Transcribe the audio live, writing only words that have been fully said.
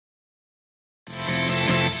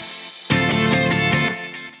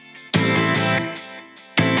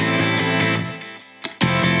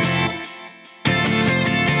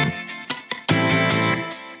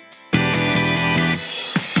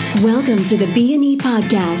Welcome to the B&E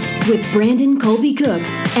Podcast with Brandon Colby Cook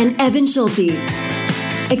and Evan Schulte.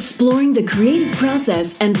 Exploring the creative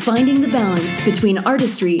process and finding the balance between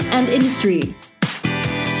artistry and industry.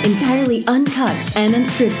 Entirely uncut and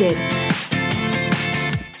unscripted.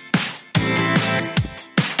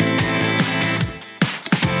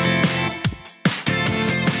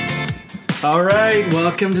 All right,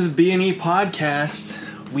 welcome to the B&E Podcast.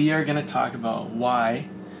 We are going to talk about why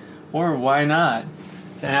or why not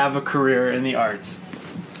to have a career in the arts.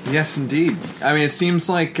 Yes, indeed. I mean, it seems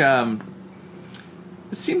like a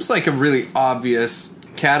really obvious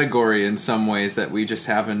category in some ways that we just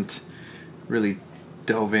haven't really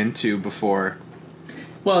dove into before.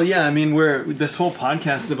 Well, yeah, I mean, this whole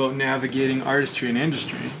podcast is about navigating artistry and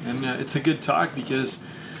industry, and it's a good talk because,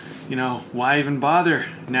 you know, why even bother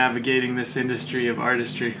navigating this industry of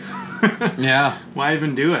artistry? Yeah. Why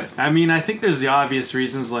even do it? I mean, I think there's the obvious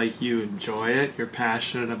reasons, like you enjoy it, you're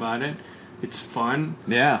passionate about it, it's fun.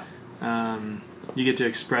 Yeah. You get to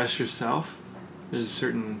express yourself. There's a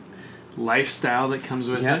certain lifestyle that comes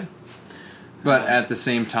with it. But at the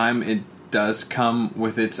same time, it does come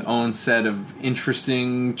with its own set of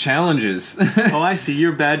interesting challenges. Oh, I see.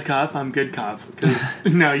 You're bad cop, I'm good cop. Because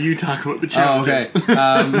now you talk about the challenges.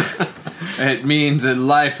 Oh, okay. It means a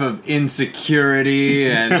life of insecurity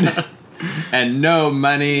and no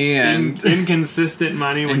money and inconsistent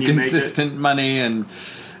money when you make it. Inconsistent money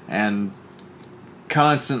and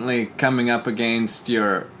constantly coming up against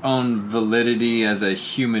your own validity as a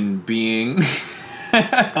human being.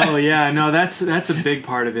 Oh yeah, no, that's a big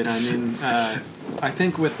part of it. I mean, I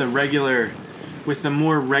think with the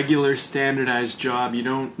more regular standardized job, you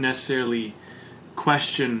don't necessarily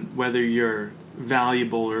question whether you're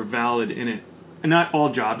valuable or valid in it. And not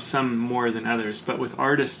all jobs, some more than others. But with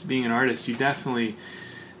being an artist, you definitely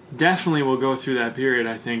will go through that period.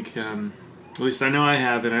 I think, at least I know I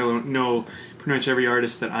have, and I don't know pretty much every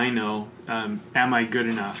artist that I know. Am I good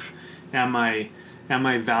enough? Am I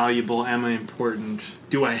valuable? Am I important?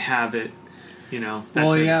 Do I have it? You know. That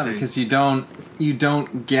well, type yeah, of thing. because you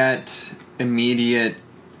don't get immediate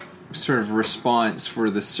sort of response for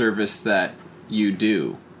the service that you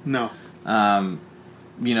do. No.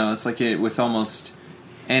 You know, it's like with almost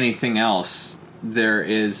anything else, there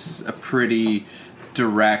is a pretty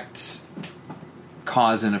direct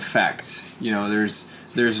cause and effect. You know,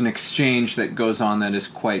 there's an exchange that goes on that is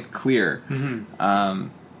quite clear. Mm-hmm.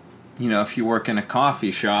 You know, if you work in a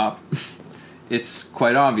coffee shop, it's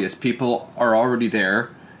quite obvious. People are already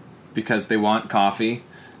there because they want coffee.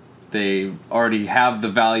 They already have the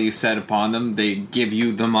value set upon them. They give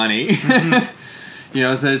you the money. Mm-hmm. You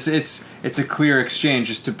know, so it's a clear exchange,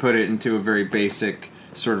 just to put it into a very basic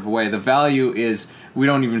sort of way. The value is we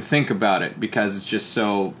don't even think about it because it's just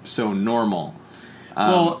so normal.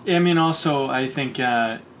 Well, I mean, also I think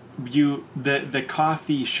the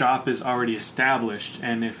coffee shop is already established,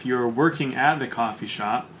 and if you're working at the coffee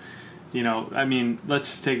shop, you know, I mean, let's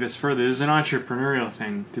just take this further. There's an entrepreneurial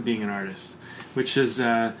thing to being an artist, which is, you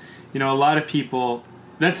know, a lot of people.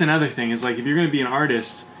 That's another thing. Is like if you're going to be an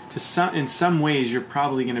artist. In some ways, you're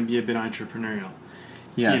probably going to be a bit entrepreneurial.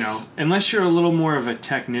 Yes. You know, unless you're a little more of a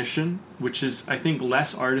technician, which is, I think,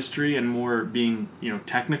 less artistry and more being, you know,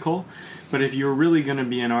 technical. But if you're really going to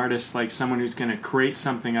be an artist, like someone who's going to create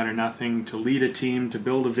something out of nothing, to lead a team, to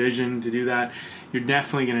build a vision, to do that, you're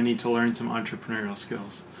definitely going to need to learn some entrepreneurial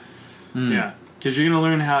skills. Yeah, because you're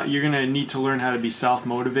going to need to learn how to be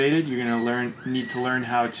self-motivated. You're going to need to learn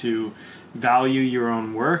how to value your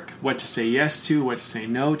own work, what to say yes to, what to say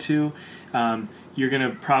no to. You're going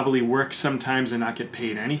to probably work sometimes and not get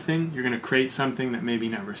paid anything. You're going to create something that maybe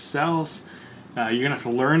never sells. You're going to have to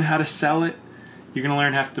learn how to sell it. You're going to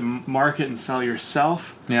learn how to market and sell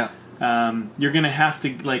yourself. Yeah. You're going to have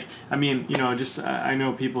to, like, I mean, you know, just I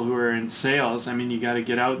know people who are in sales. I mean, you got to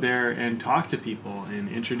get out there and talk to people and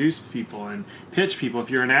introduce people and pitch people. If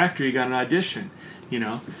you're an actor, you got an audition. You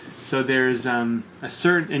know, so there's and you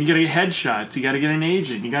got to get headshots, you got to get an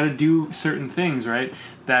agent, you got to do certain things, right?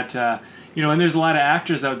 That you know, and there's a lot of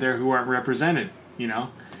actors out there who aren't represented. You know,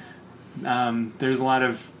 there's a lot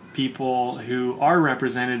of people who are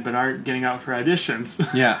represented but aren't getting out for auditions.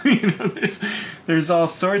 Yeah, you know, there's all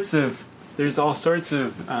sorts of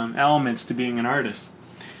elements to being an artist.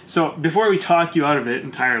 So before we talk you out of it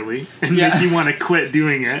entirely and make you want to quit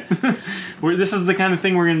doing it, this is the kind of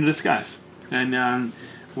thing we're going to discuss. And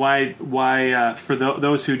why for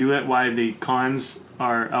those who do it, why the cons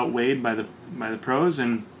are outweighed by the pros,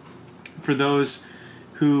 and for those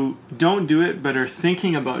who don't do it but are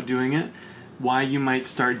thinking about doing it, why you might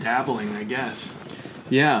start dabbling, I guess.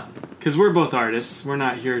 Yeah. Because we're both artists. We're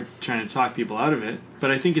not here trying to talk people out of it.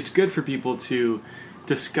 But I think it's good for people to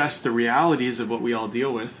discuss the realities of what we all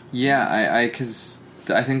deal with. Yeah, because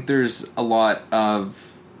I think there's a lot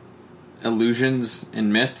of illusions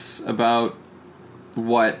and myths about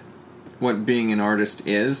what being an artist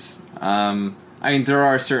is. I mean, there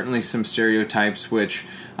are certainly some stereotypes which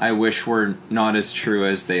I wish were not as true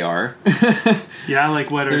as they are. Yeah,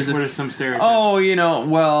 like what are some stereotypes?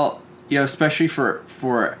 Oh, especially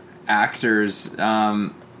for actors,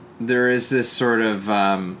 there is this sort of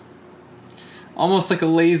almost like a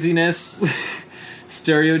laziness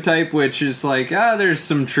stereotype, which is like, there's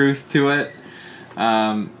some truth to it.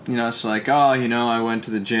 It's like, I went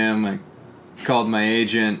to the gym, I called my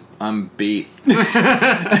agent, I'm beat.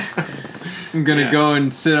 I'm gonna go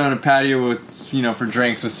and sit on a patio with, for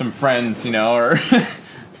drinks with some friends, or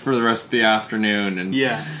for the rest of the afternoon. And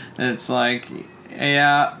it's like,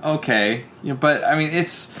 yeah, okay. But I mean,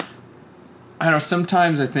 I don't know,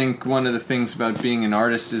 sometimes I think one of the things about being an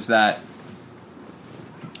artist is that,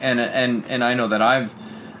 and I know that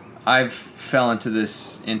I've fell into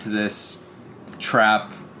this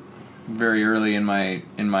trap very early in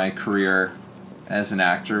my career as an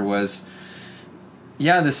actor, was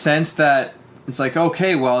the sense that it's like,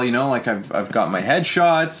 okay, well, like I've got my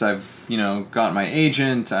headshots, I've got my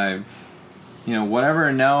agent, I've whatever,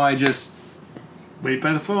 and now I just wait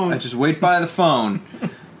by the phone. I just wait by the phone.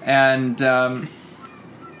 And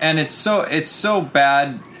it's so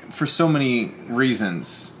bad for so many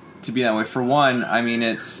reasons to be that way. For one, I mean,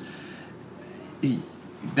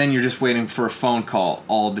 then you're just waiting for a phone call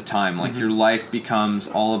all the time. Like, your life becomes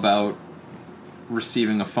all about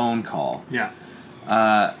receiving a phone call. Yeah.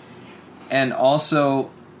 And also,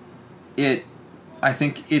 I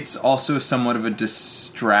think it's also somewhat of a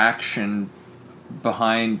distraction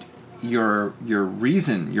behind your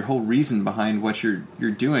reason, your whole reason behind what you're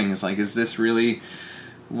doing. Is like, is this really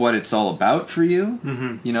what it's all about for you?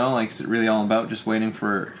 Mm-hmm. Like, is it really all about just waiting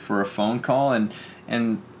for a phone call?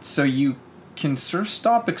 And so you can sort of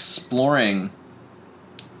stop exploring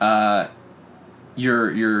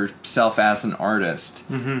yourself as an artist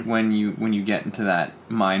when you get into that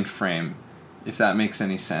mind frame, if that makes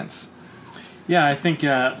any sense. Yeah, I think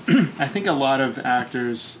a lot of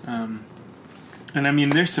actors, and I mean,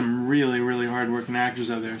 there's some really, really hard-working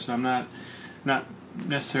actors out there, so I'm not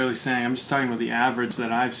necessarily saying, I'm just talking about the average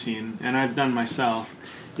that I've seen, and I've done myself,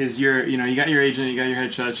 is you got your agent, you got your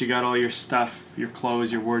headshots, you got all your stuff, your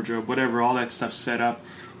clothes, your wardrobe, whatever, all that stuff set up,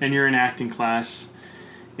 and you're in acting class,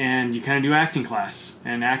 and you kind of do acting class,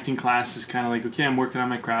 and acting class is kind of like, okay, I'm working on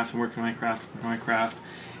my craft,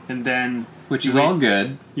 and then... Which is all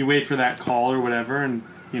good. You wait for that call or whatever, and,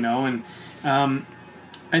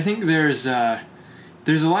 I think there's a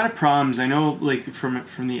lot of problems, I know, like,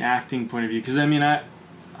 from the acting point of view, because, I mean,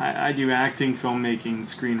 I do acting, filmmaking,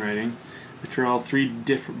 screenwriting, which are all three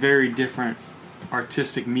very different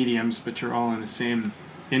artistic mediums, but you're all in the same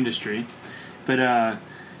industry. But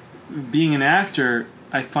being an actor,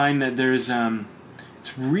 I find that there's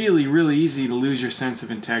it's really, really easy to lose your sense of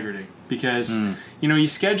integrity, because you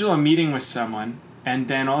schedule a meeting with someone, and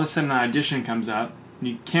then all of a sudden an audition comes up, and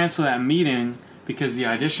you cancel that meeting because the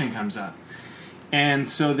audition comes up. And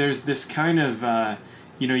so there's this kind of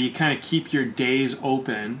you kind of keep your days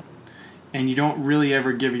open, and you don't really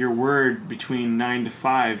ever give your word between 9 to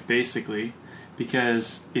 5, basically,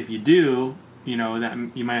 because if you do, that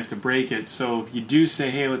you might have to break it. So if you do say,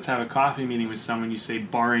 hey, let's have a coffee meeting with someone, you say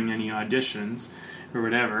barring any auditions or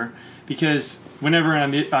whatever, because whenever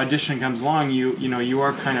an audition comes along, you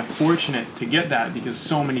are kind of fortunate to get that, because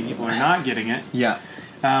so many people are not getting it. Yeah.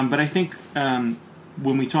 But I think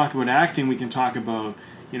when we talk about acting, we can talk about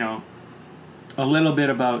a little bit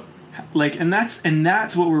about, like, and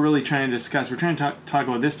that's what we're really trying to discuss. We're trying to talk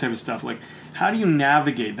about this type of stuff, like, how do you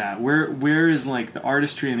navigate that? Where is, like, the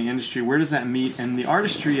artistry and the industry? Where does that meet? And the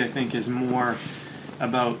artistry, I think, is more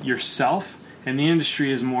about yourself, and the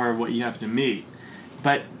industry is more of what you have to meet.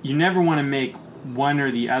 But you never want to make one or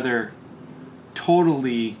the other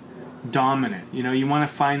totally dominant. You want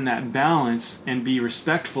to find that balance and be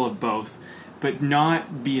respectful of both, but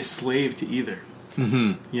not be a slave to either.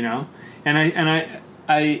 Mm-hmm. And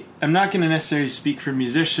I'm not going to necessarily speak for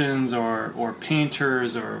musicians or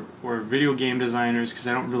painters or video game designers, because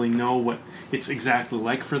I don't really know what it's exactly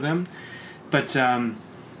like for them. But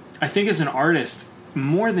I think as an artist,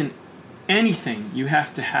 more than anything, you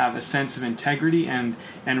have to have a sense of integrity and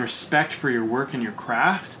respect for your work and your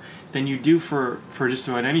craft than you do for just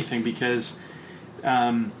about anything, because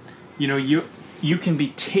you can be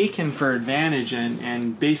taken for advantage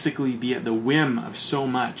and basically be at the whim of so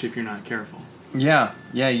much if you're not careful. Yeah,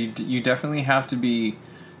 you definitely have to be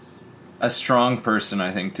a strong person,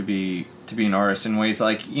 I think, to be an artist, in ways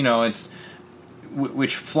like, it's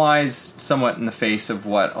which flies somewhat in the face of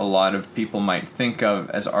what a lot of people might think of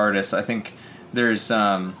as artists. I think there's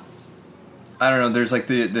I don't know, there's like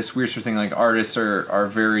this weird sort of thing, like artists are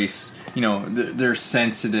very, they're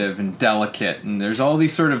sensitive and delicate, and there's all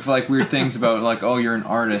these sort of like weird things about like, oh, you're an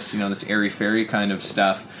artist, this airy-fairy kind of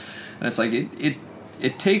stuff. And it's like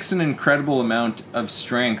it takes an incredible amount of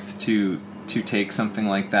strength to take something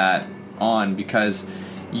like that on, because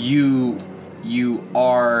you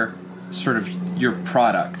are sort of your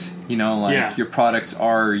product, your products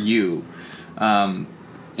are you,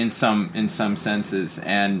 in some senses,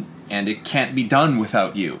 and it can't be done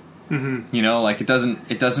without you. Mm-hmm. Like it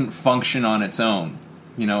doesn't function on its own.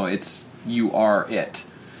 You are it,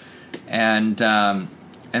 and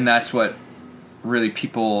that's what really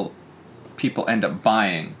people end up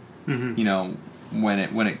buying. Mm-hmm.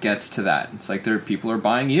 When it gets to that, it's like people are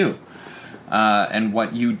buying you, and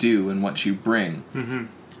what you do and what you bring, mm-hmm.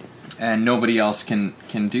 and nobody else can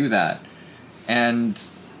do that. And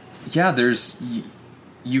yeah,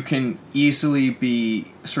 you can easily be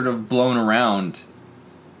sort of blown around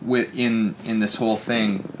in this whole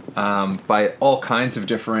thing by all kinds of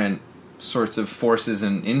different sorts of forces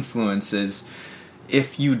and influences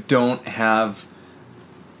if you don't have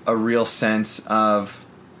a real sense of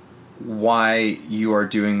why you are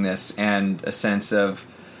doing this, and a sense of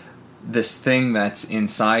this thing that's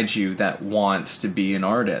inside you that wants to be an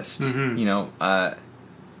artist. Mm-hmm.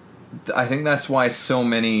 I think that's why so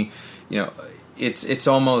many, it's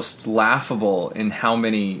almost laughable in how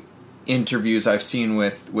many interviews I've seen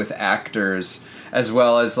with actors, as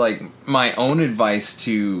well as like my own advice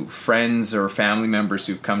to friends or family members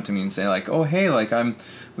who've come to me and say like, oh hey, like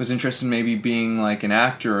was interested in maybe being like an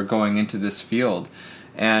actor or going into this field.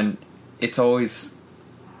 And it's always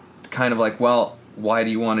kind of like, well, why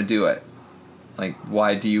do you want to do it? Like,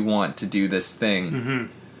 why do you want to do this thing? Mm-hmm.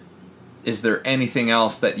 Is there anything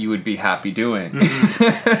else that you would be happy doing?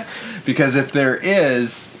 Mm-hmm. Because if there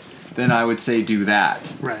is, then I would say do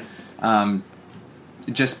that. Right.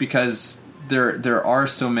 Just because there are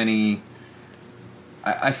so many.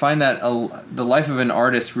 I find that the life of an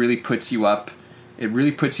artist really puts you up. It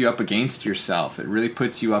really puts you up against yourself. It really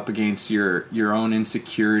puts you up against your own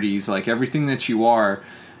insecurities. Like everything that you are,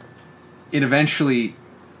 it eventually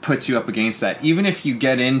puts you up against that. Even if you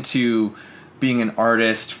get into being an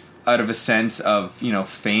artist out of a sense of,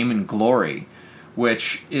 fame and glory,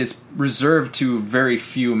 which is reserved to a very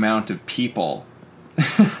few amount of people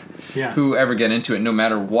yeah. who ever get into it, no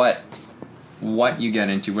matter what you get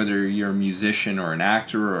into, whether you're a musician or an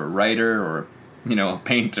actor or a writer or a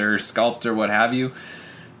painter, sculptor, what have you.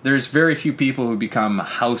 There's very few people who become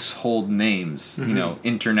household names, mm-hmm.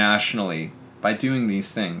 Internationally by doing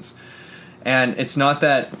these things. And it's not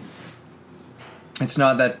that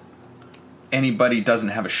anybody doesn't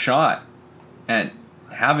have a shot at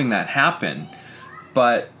having that happen,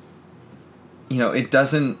 but it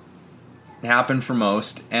doesn't happen for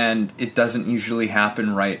most, and it doesn't usually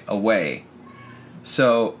happen right away.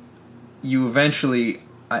 So you eventually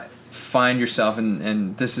find yourself,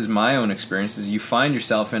 and this is my own experiences, you find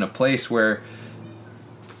yourself in a place where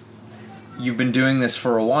you've been doing this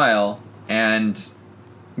for a while, and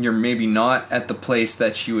you're maybe not at the place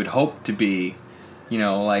that you would hope to be,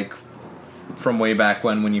 like from way back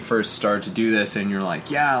when you first started to do this, and you're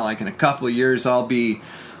like, yeah, like in a couple of years I'll be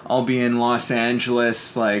in Los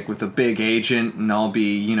Angeles, like with a big agent, and I'll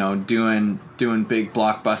be, doing big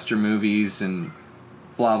blockbuster movies and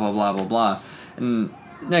blah blah blah blah blah. And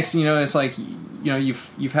next thing you know, it's like,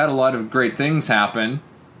 you've had a lot of great things happen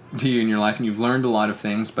to you in your life, and you've learned a lot of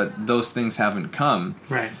things, but those things haven't come.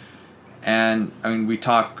 Right. And I mean, we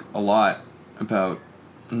talk a lot about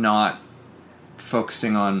not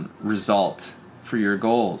focusing on result for your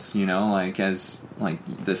goals, like as like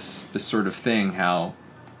this sort of thing, how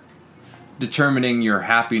determining your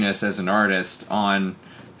happiness as an artist on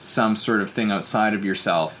some sort of thing outside of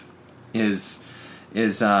yourself is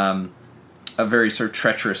a very sort of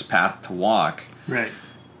treacherous path to walk. Right.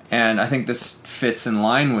 And I think this fits in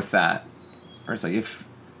line with that. Or it's like if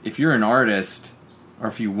you're an artist, or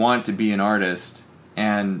if you want to be an artist,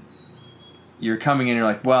 and you're coming in, you're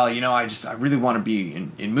like, well, I really want to be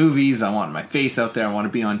in movies. I want my face out there. I want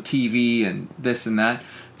to be on TV and this and that.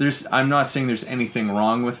 I'm not saying there's anything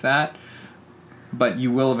wrong with that, but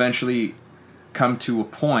you will eventually come to a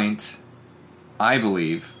point, I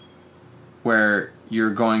believe, where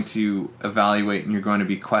you're going to evaluate and you're going to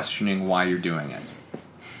be questioning why you're doing it.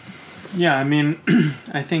 Yeah, I mean,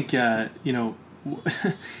 I think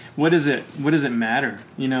what does it matter?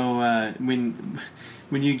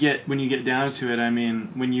 When you get down to it, I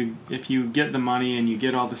mean, if you get the money and you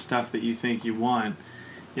get all the stuff that you think you want,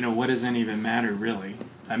 what does any of it matter really?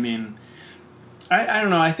 I mean, I don't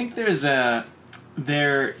know. I think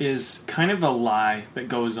there is kind of a lie that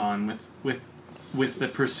goes on with the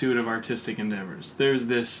pursuit of artistic endeavors.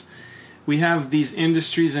 We have these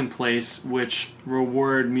industries in place which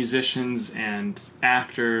reward musicians and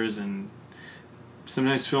actors and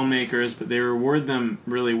sometimes filmmakers, but they reward them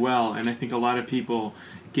really well. And I think a lot of people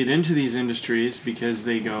get into these industries because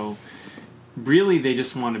they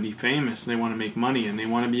just want to be famous, and they want to make money, and they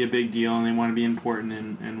want to be a big deal, and they want to be important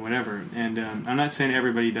and whatever. And I'm not saying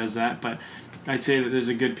everybody does that, but I'd say that there's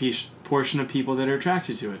a good portion of people that are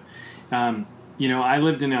attracted to it. I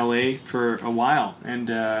lived in LA for a while,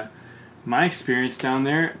 and my experience down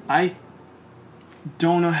there, I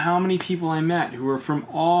don't know how many people I met who were from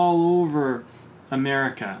all over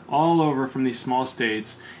America, all over from these small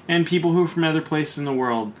states, and people who were from other places in the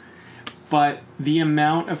world. But the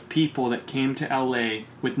amount of people that came to LA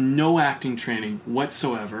with no acting training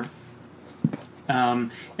whatsoever,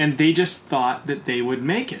 and they just thought that they would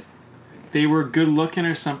make it. They were good looking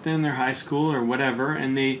or something in their high school or whatever,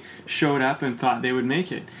 and they showed up and thought they would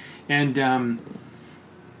make it. And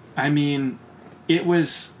I mean, it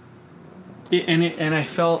was, and I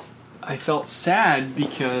felt sad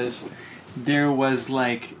because there was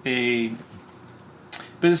like but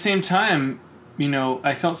at the same time,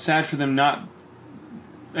 I felt sad for them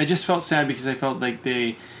I just felt sad because I felt like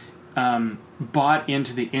they bought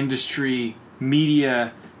into the industry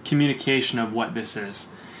media communication of what this is.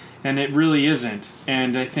 And it really isn't.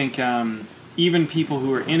 And I think even people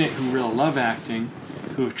who are in it who really love acting,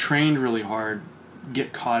 who have trained really hard,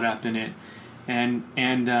 get caught up in it. And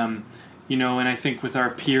I think with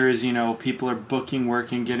our peers, people are booking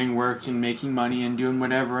work and getting work and making money and doing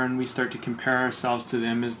whatever, and we start to compare ourselves to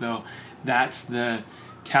them as though that's the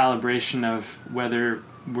calibration of whether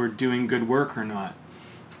we're doing good work or not.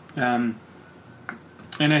 And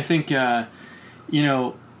I think,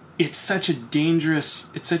 it's such a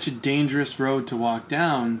dangerous road to walk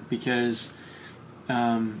down because,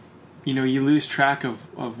 you lose track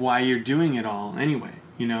of why you're doing it all anyway,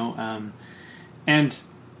 and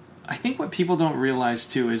I think what people don't realize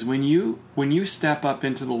too is when you step up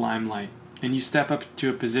into the limelight and you step up to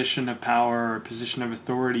a position of power or a position of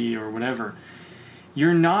authority or whatever,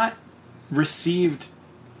 you're not received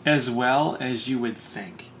as well as you would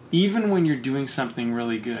think, even when you're doing something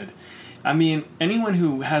really good. I mean, anyone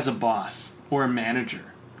who has a boss or a manager,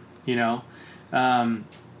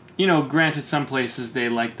 granted some places they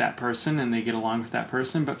like that person and they get along with that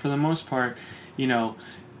person, but for the most part,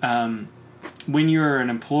 when you're an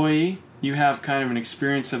employee, you have kind of an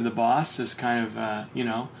experience of the boss as kind of,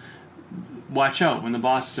 watch out when the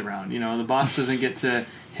boss is around. The boss doesn't get to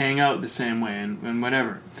hang out the same way and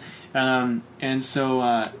whatever. And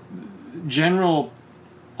so general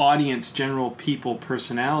audience, general people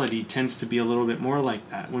personality tends to be a little bit more like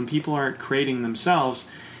that. When people aren't creating themselves,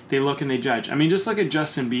 they look and they judge. I mean, just look at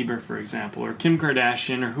Justin Bieber, for example, or Kim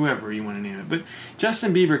Kardashian, or whoever you want to name it. But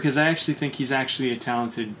Justin Bieber, because I actually think he's actually a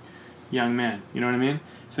talented young man. You know what I mean?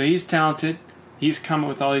 So he's talented. He's come up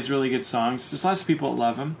with all these really good songs. There's lots of people that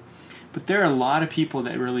love him. But there are a lot of people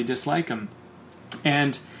that really dislike him.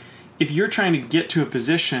 And if you're trying to get to a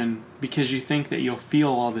position because you think that you'll feel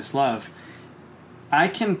all this love, I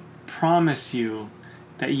can promise you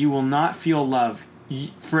that you will not feel love.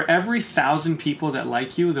 For every 1,000 people that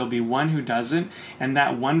like you, there'll be one who doesn't, and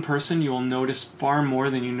that one person you will notice far more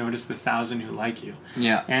than you notice the 1,000 who like you.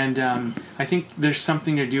 Yeah. And I think there's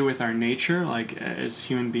something to do with our nature, like as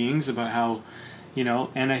human beings, about how,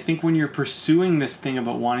 and I think when you're pursuing this thing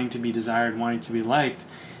about wanting to be desired, wanting to be liked,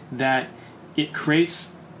 that it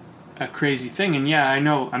creates a crazy thing. And yeah, I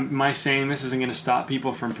know my saying this isn't going to stop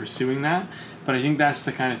people from pursuing that, but I think that's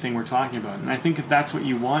the kind of thing we're talking about. And I think if that's what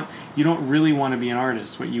you want, you don't really want to be an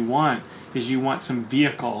artist. What you want is you want some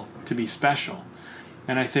vehicle to be special.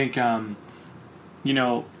 And I think,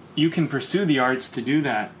 you can pursue the arts to do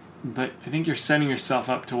that, but I think you're setting yourself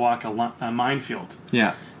up to walk a minefield.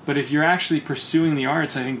 Yeah. But if you're actually pursuing the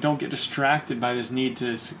arts, I think don't get distracted by this need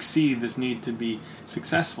to succeed, this need to be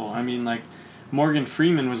successful. I mean, like, Morgan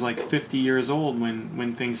Freeman was like 50 years old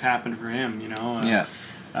when things happened for him, Yeah.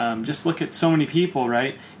 Just look at so many people,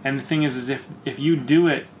 right? And the thing is if you do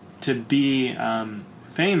it to be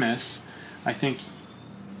famous, I think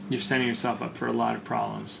you're setting yourself up for a lot of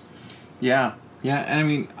problems. Yeah, yeah. And I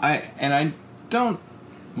mean, I don't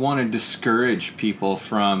want to discourage people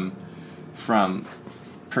from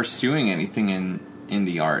pursuing anything in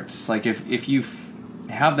the arts. It's like if you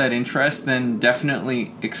have that interest, then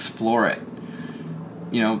definitely explore it.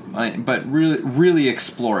 But really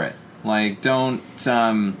explore it. Like, don't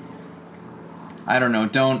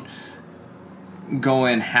go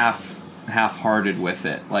in half-hearted with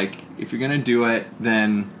it. Like, if you're gonna do it,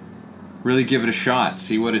 then really give it a shot.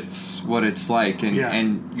 See what it's like,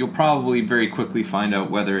 and you'll probably very quickly find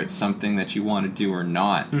out whether it's something that you want to do or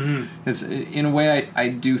not. Because in a way, I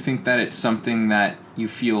do think that it's something that you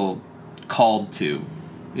feel called to.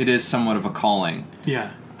 It is somewhat of a calling.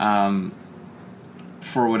 Yeah.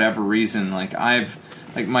 For whatever reason, I've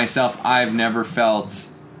never felt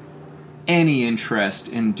any interest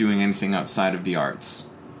in doing anything outside of the arts.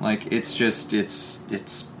 Like, it's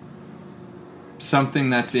something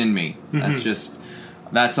that's in me.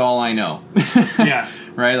 That's all I know. Yeah.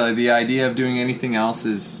 Right? Like, the idea of doing anything else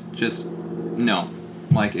is just no.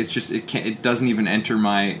 Like, it's just it doesn't even enter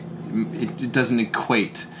it doesn't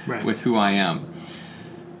equate with who I am.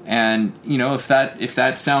 And, if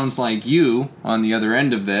that sounds like you on the other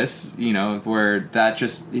end of this, where that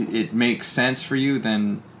just it makes sense for you,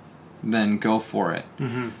 then go for it.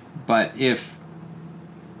 But if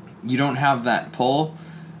you don't have that pull,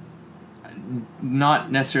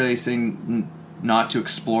 not necessarily saying not to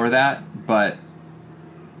explore that, but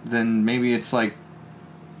then maybe it's like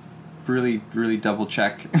really, really double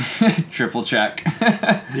check, triple check.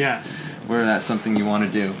 Yeah. Whether that's something you want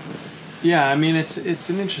to do. Yeah, I mean, it's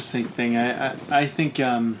an interesting thing. I think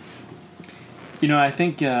if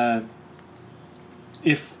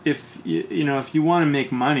you want to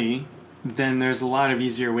make money, then there's a lot of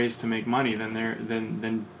easier ways to make money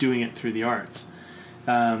than doing it through the arts.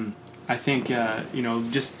 I think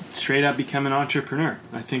just straight up become an entrepreneur.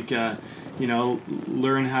 I think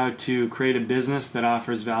learn how to create a business that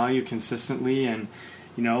offers value consistently, and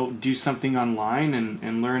do something online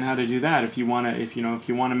and learn how to do that if you want to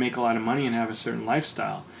make a lot of money and have a certain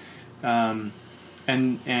lifestyle. I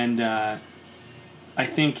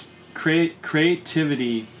think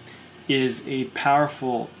creativity is a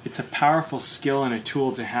powerful skill and a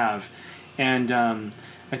tool to have. And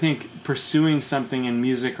I think pursuing something in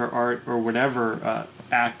music or art or whatever,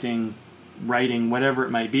 acting, writing, whatever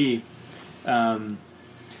it might be,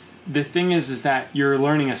 the thing is that you're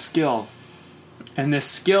learning a skill. And this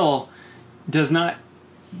skill does not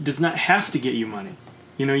have to get you money.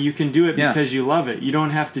 You can do it because you love it. You don't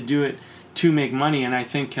have to do it to make money. And I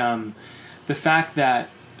think the fact that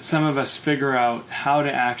some of us figure out how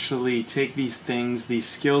to actually take these things, these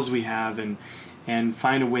skills we have, and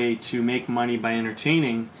find a way to make money by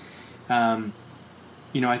entertaining, I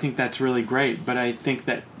think that's really great. But I think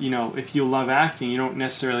that, if you love acting, you don't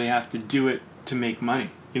necessarily have to do it to make money.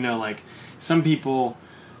 Like some people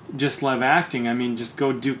just love acting. I mean, just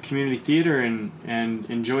go do community theater and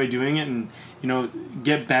enjoy doing it, and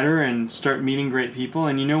get better and start meeting great people.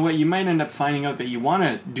 And you know what? You might end up finding out that you want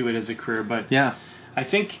to do it as a career. But yeah, I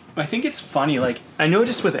think it's funny. Like, I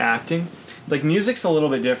noticed with acting, like, music's a little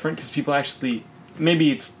bit different because people actually,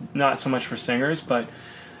 maybe it's not so much for singers, but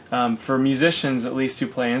for musicians at least who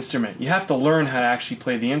play instrument, you have to learn how to actually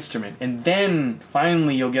play the instrument, and then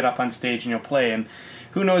finally you'll get up on stage and you'll play. And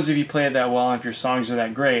who knows if you play it that well and if your songs are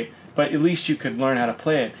that great, but at least you could learn how to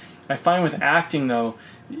play it. I find with acting, though,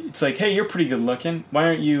 it's like, hey, you're pretty good looking. Why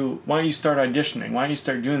don't you start auditioning? Why don't you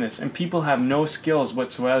start doing this? And people have no skills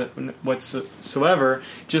whatsoever.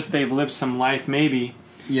 Just they've lived some life maybe.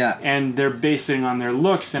 Yeah. And they're basing on their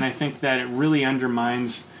looks, and I think that it really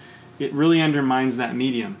undermines that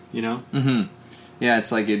medium, Mm-hmm. Yeah,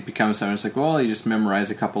 it's like it becomes something. It's like, well, you just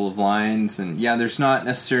memorize a couple of lines, and there's not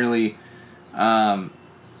necessarily an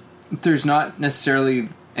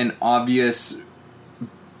obvious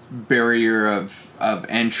barrier of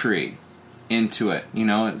entry into it.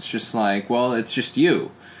 It's just like, well, it's just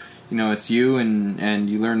you. It's you, and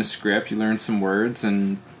you learn a script, you learn some words,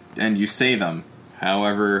 and you say them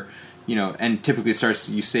however, and typically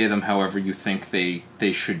you say them however you think they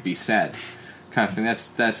should be said, kind of thing.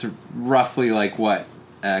 That's roughly like what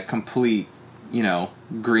a complete,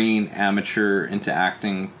 green amateur into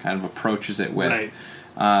acting kind of approaches it with. Right.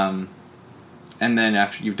 And then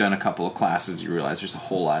after you've done a couple of classes, you realize there's a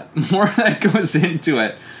whole lot more that goes into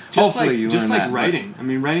it. Hopefully you learn that. Just like writing. I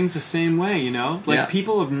mean, writing's the same way,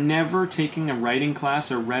 People have never taken a writing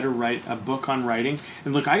class or read a book on writing.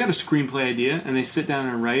 And look, I got a screenplay idea, and they sit down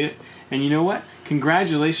and write it. And you know what?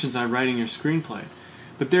 Congratulations on writing your screenplay.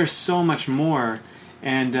 But there's so much more.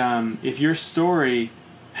 And if your story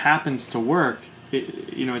happens to work,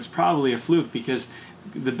 it's probably a fluke, because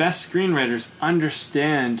the best screenwriters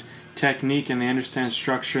understand technique, and they understand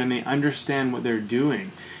structure, and they understand what they're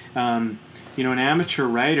doing. An amateur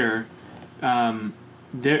writer,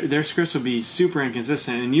 their scripts will be super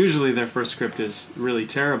inconsistent, and usually their first script is really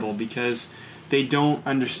terrible because they don't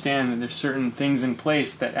understand that there's certain things in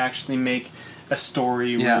place that actually make a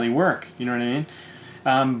story really work. You know what I mean?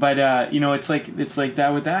 But it's like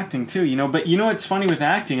that with acting too, But what's funny with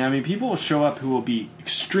acting? I mean, people will show up who will be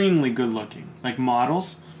extremely good looking, like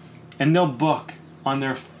models, and they'll book on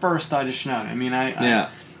their first audition out. I mean, I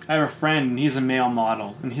have a friend, and he's a male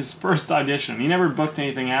model, and his first audition, he never booked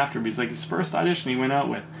anything after, but he's like, his first audition he went out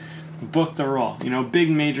with, booked the role, big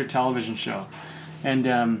major television show.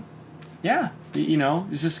 And,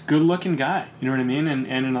 he's this good-looking guy, you know what I mean? And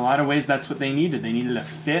in a lot of ways, that's what they needed. They needed a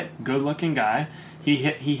fit, good-looking guy. He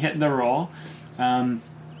hit the role. And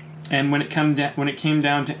when it came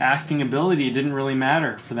down to acting ability, it didn't really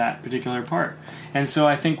matter for that particular part. And so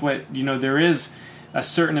I think there is a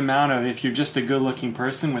certain amount of, if you're just a good-looking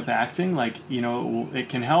person with acting, it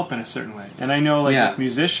can help in a certain way. And I know, with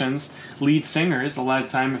musicians, lead singers, a lot of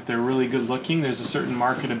time, if they're really good-looking, there's a certain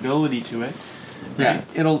marketability to it. Right?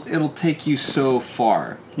 Yeah, it'll take you so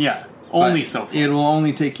far. Yeah, only so far. It will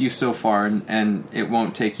only take you so far, and it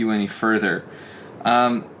won't take you any further.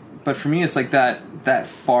 But for me, it's like that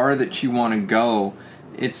far that you want to go.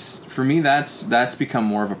 For me, that's become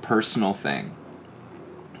more of a personal thing.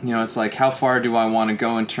 It's like, how far do I want to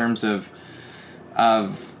go in terms of the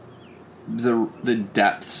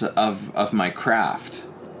depths of my craft,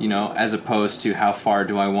 as opposed to how far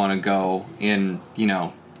do I want to go in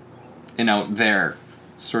an out there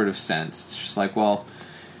sort of sense. It's just like, well,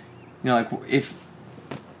 if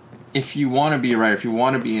you want to be a writer, if you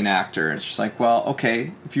want to be an actor, it's just like, well,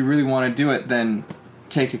 okay, if you really want to do it, then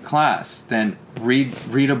take a class, then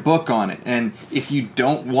read a book on it. And if you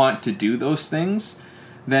don't want to do those things,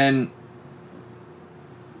 then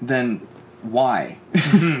why?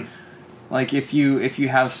 Mm-hmm. Like, if you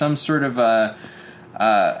have some sort of a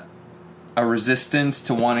resistance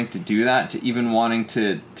to wanting to do that, to even wanting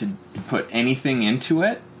to put anything into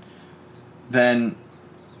it, then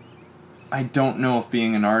I don't know if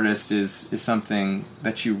being an artist is something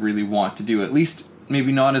that you really want to do, at least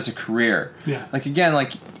maybe not as a career. Yeah.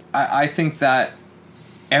 I think that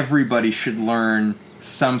everybody should learn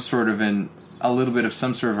a little bit of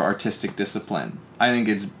some sort of artistic discipline. I think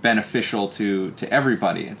it's beneficial to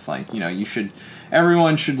everybody. It's like,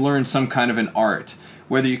 everyone should learn some kind of an art,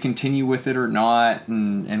 whether you continue with it or not,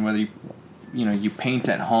 and whether you paint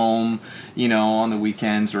at home, on the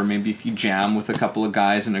weekends, or maybe if you jam with a couple of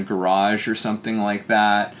guys in a garage or something like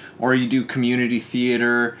that, or you do community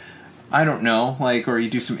theater, I don't know, or you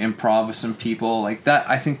do some improv with some people like that.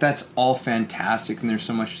 I think that's all fantastic, and there's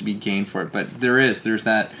so much to be gained for it. But there's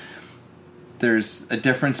a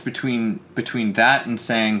difference between that and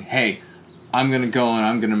saying, hey, I'm going to go and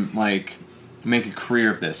I'm going to make a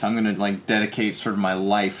career of this. I'm going to dedicate sort of my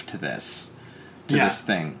life to this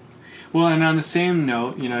thing. Well, and on the same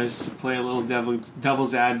note, just to play a little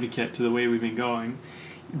devil's advocate to the way we've been going,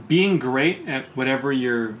 being great at whatever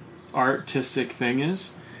your artistic thing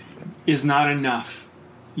is not enough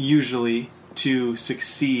usually to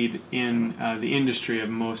succeed in the industry of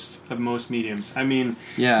most mediums. I mean,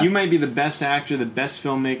 you might be the best actor, the best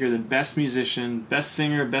filmmaker, the best musician, best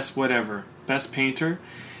singer, best whatever, best painter,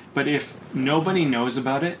 but if nobody knows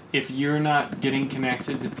about it, if you're not getting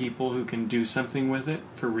connected to people who can do something with it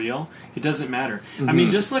for real, it doesn't matter. Mm-hmm. I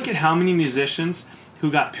mean, just look at how many musicians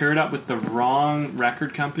who got paired up with the wrong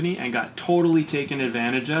record company and got totally taken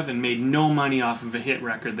advantage of and made no money off of a hit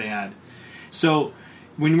record they had. So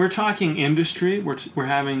when we're talking industry, we're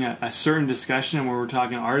having a certain discussion, and when we're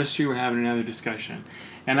talking artistry, we're having another discussion.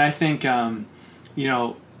 And I think,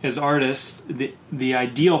 as artists, the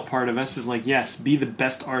ideal part of us is yes, be the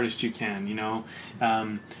best artist you can,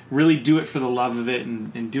 really do it for the love of it,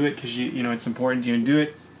 and do it because it's important to you, and do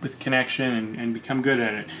it with connection and become good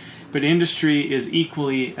at it. But industry is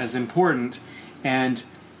equally as important, and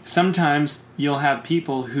sometimes you'll have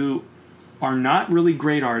people who are not really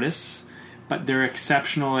great artists, but they're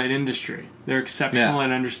exceptional at industry. They're exceptional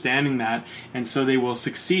at understanding that, and so they will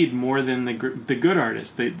succeed more than the good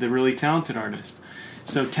artist, the really talented artist.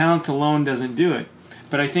 So talent alone doesn't do it.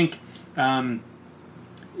 But I think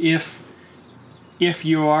if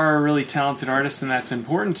you are a really talented artist and that's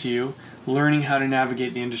important to you, learning how to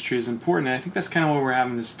navigate the industry is important. And I think that's kind of why we're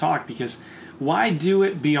having this talk, because why do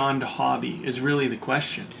it beyond a hobby is really the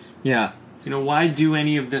question. Yeah. Why do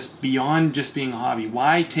any of this beyond just being a hobby?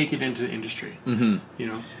 Why take it into the industry? Mm-hmm.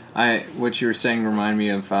 What you were saying reminded me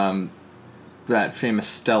of that famous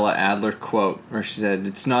Stella Adler quote where she said,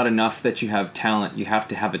 "It's not enough that you have talent; you have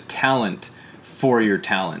to have a talent for your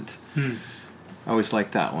talent." I always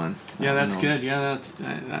like that one. Yeah, that's good. Yeah,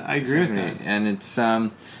 I agree with that. And it's I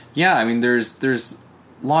mean, there's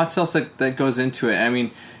lots else that goes into it. I mean,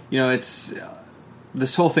 it's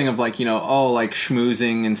this whole thing of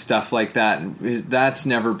schmoozing and stuff like that. That's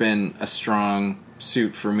never been a strong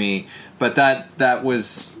suit for me. But that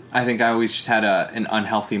was, I think I always just had an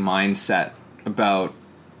unhealthy mindset about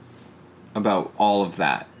all of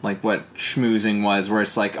that, like what schmoozing was, where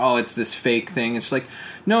it's like, oh, it's this fake thing. It's like,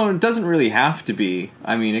 no, it doesn't really have to be.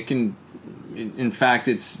 I mean, it can, in fact,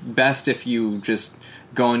 it's best if you just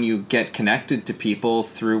go and you get connected to people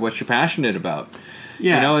through what you're passionate about.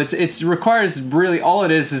 Yeah. You know, it requires really, all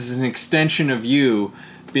it is an extension of you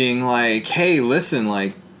being like, hey, listen,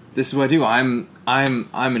 like, this is what I do. I'm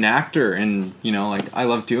an actor, and, you know, like, I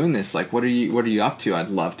love doing this. Like, what are you up to? I'd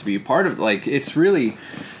love to be a part of it. Like, it's really,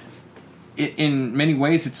 in many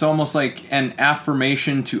ways, it's almost like an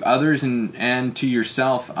affirmation to others and to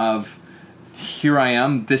yourself of, here I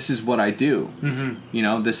am. This is what I do. Mm-hmm. You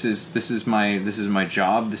know, this is my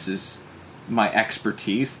job. This is my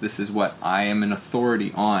expertise. This is what I am an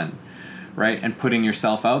authority on, right? And putting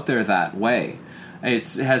yourself out there that way.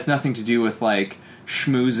 It has nothing to do with like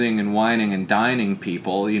schmoozing and whining and dining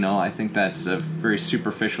people. You know, I think that's a very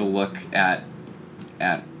superficial look at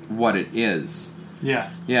what it is.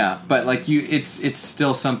 Yeah. Yeah, but like it's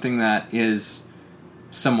still something that is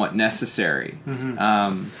somewhat necessary.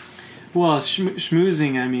 Mm-hmm. Well,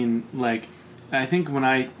 schmoozing, I mean, like, I think when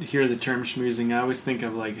I hear the term schmoozing, I always think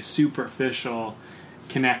of like a superficial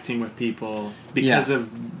connecting with people because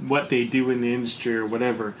of what they do in the industry or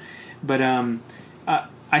whatever. But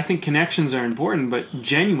I think connections are important, but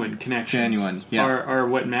genuine connections are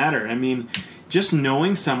what matter. I mean, just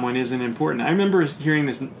knowing someone isn't important. I remember hearing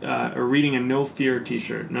this or reading a No Fear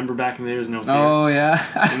T-shirt. Remember back in the day, there was No Fear. Oh yeah.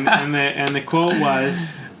 and the quote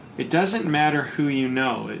was, "It doesn't matter who you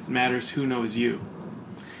know; it matters who knows you."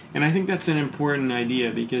 And I think that's an important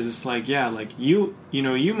idea, because it's like, yeah, like you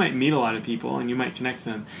know, you might meet a lot of people and you might connect to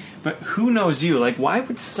them, but who knows you? Like, why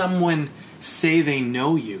would someone say they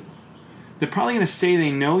know you? They're probably going to say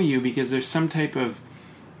they know you because there's some type of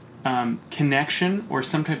connection or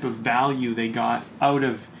some type of value they got out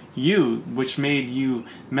of you, which made you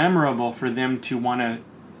memorable for them to want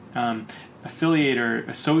to affiliate or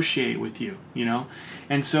associate with you, you know?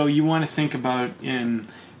 And so you want to think about, in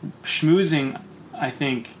schmoozing, I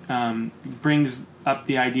think, brings up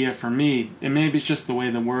the idea for me, and maybe it's just the way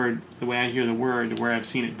I hear the word, where I've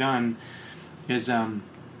seen it done, is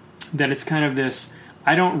that it's kind of this,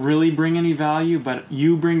 I don't really bring any value, but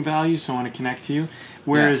you bring value, so I want to connect to you.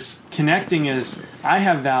 Whereas connecting is, I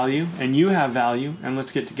have value and you have value, and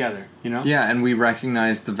let's get together, you know? Yeah, and we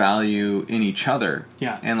recognize the value in each other.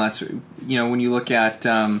 Yeah. Unless, you know, when you look at,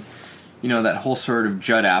 you know, that whole sort of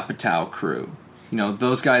Judd Apatow crew, you know,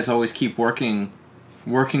 those guys always keep working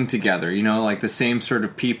together, you know, like the same sort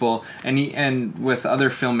of people. And with other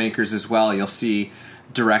filmmakers as well, you'll see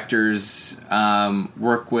directors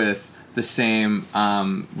work with the same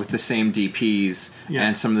DPs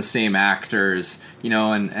and some of the same actors, you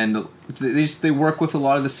know, and they work with a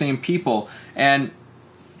lot of the same people, and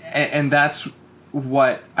that's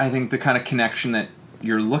what I think the kind of connection that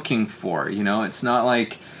you're looking for. You know, it's not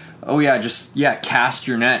like, oh yeah, just cast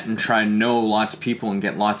your net and try and know lots of people and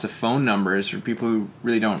get lots of phone numbers for people who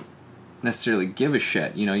really don't necessarily give a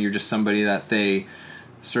shit. You know, you're just somebody that they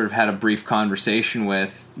sort of had a brief conversation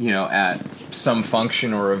with, you know, at some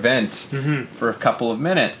function or event for a couple of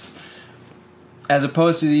minutes, as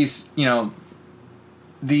opposed to these, you know,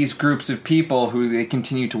 these groups of people who they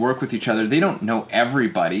continue to work with each other. They don't know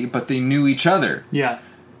everybody, but they knew each other. Yeah.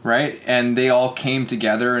 Right? And they all came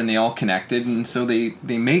together and they all connected, and so they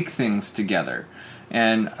make things together.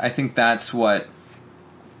 And I think that's what,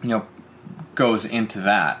 you know, goes into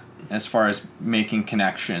that as far as making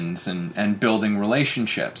connections and building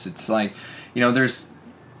relationships. It's like, you know, there's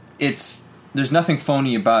nothing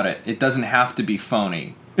phony about it. It doesn't have to be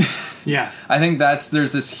phony. Yeah. I think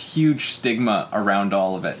there's this huge stigma around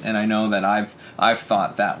all of it. And I know that I've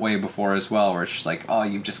thought that way before as well, where it's just like, oh,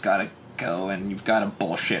 you've just got to go and you've got to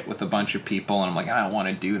bullshit with a bunch of people, and I'm like, I don't want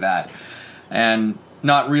to do that. And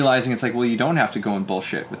not realizing it's like, well, you don't have to go and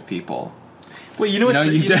bullshit with people. Well, you know, no,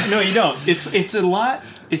 you don't. It's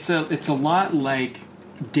a lot like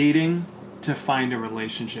dating to find a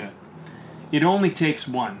relationship. It only takes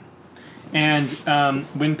one. And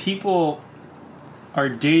when people are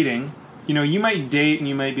dating, you know, you might date and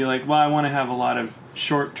you might be like, well, I want to have a lot of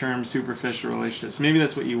short-term, superficial relationships. Maybe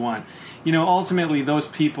that's what you want. You know, ultimately, those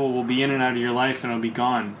people will be in and out of your life and it'll be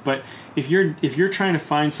gone. But if you're trying to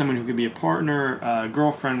find someone who could be a partner,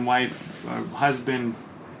 girlfriend, wife, husband,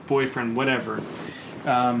 boyfriend, whatever,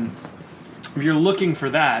 if you're looking for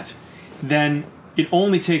that, then it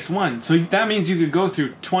only takes one. So that means you could go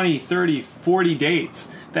through 20, 30, 40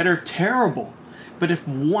 dates that are terrible. But if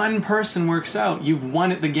one person works out, you've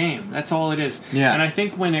won at the game. That's all it is. Yeah. And I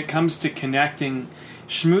think when it comes to connecting,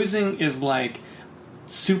 schmoozing is like,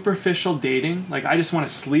 superficial dating, like I just want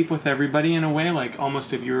to sleep with everybody in a way, like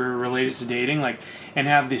almost if you were related to dating, like, and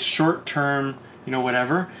have this short term,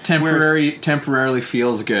 whatever. Temporarily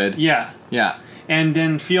feels good. Yeah. Yeah. And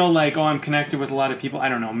then feel like, I'm connected with a lot of people. I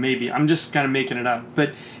don't know, maybe. I'm just kind of making it up.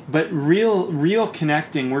 But real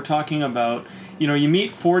connecting, we're talking about, you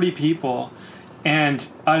meet 40 people, and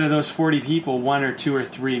out of those 40 people, 1 or 2 or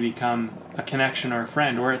 3 become a connection or a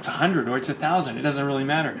friend, or it's 100 or it's 1,000. It doesn't really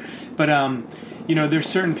matter. But, there's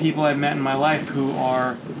certain people I've met in my life who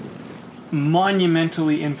are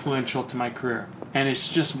monumentally influential to my career. And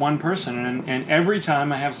it's just one person. And every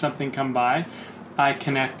time I have something come by, I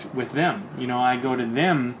connect with them. I go to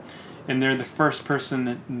them, and they're the first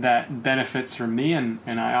person that benefits from me, and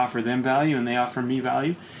I offer them value, and they offer me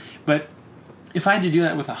value. But if I had to do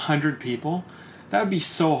that with 100 people, that would be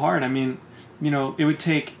so hard. I mean, it would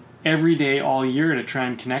take every day all year to try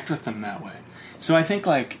and connect with them that way. So I think,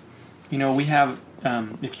 we have,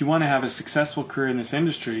 if you want to have a successful career in this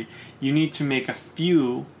industry, you need to make a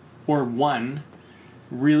few or one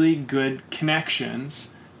really good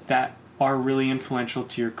connections that are really influential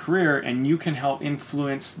to your career, and you can help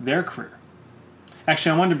influence their career.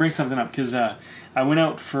 Actually, I wanted to bring something up because I went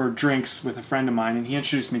out for drinks with a friend of mine, and he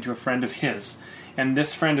introduced me to a friend of his. And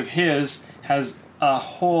this friend of his has a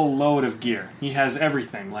whole load of gear. He has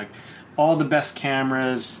everything, like all the best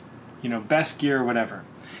cameras, best gear, whatever.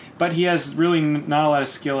 But he has really not a lot of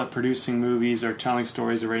skill at producing movies or telling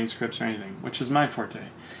stories or writing scripts or anything, which is my forte.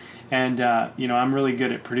 And, I'm really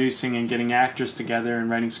good at producing and getting actors together and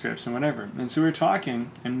writing scripts and whatever. And so we were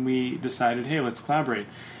talking, and we decided, hey, let's collaborate.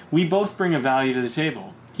 We both bring a value to the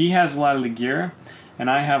table. He has a lot of the gear, and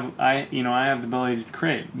I have the ability to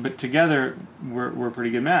create. But together, we're a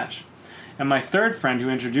pretty good match. And my third friend, who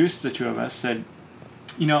introduced the two of us, said,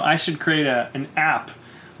 I should create an app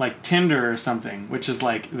like Tinder or something, which is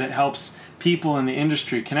like that helps people in the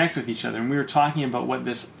industry connect with each other. And we were talking about what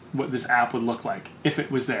this app would look like if it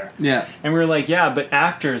was there. Yeah. And we were like, yeah, but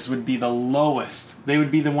actors would be the lowest. They would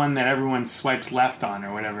be the one that everyone swipes left on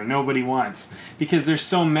or whatever. Nobody wants, because there's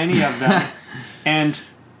so many of them. and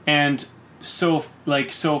it's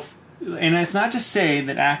not to say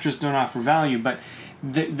that actors don't offer value, but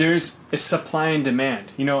there's a supply and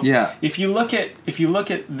demand. Yeah. If you look at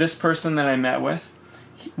this person that I met with,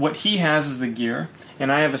 what he has is the gear,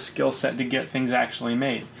 and I have a skill set to get things actually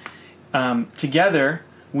made. Together,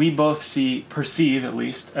 we both perceive at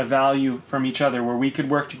least, a value from each other where we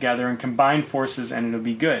could work together and combine forces and it'll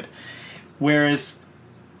be good. Whereas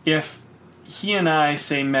if he and I,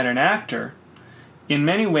 say, met an actor, in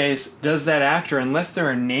many ways, does that actor, unless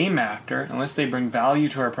they're a name actor, unless they bring value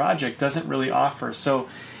to our project, doesn't really offer. So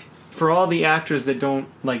for all the actors that don't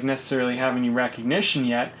necessarily have any recognition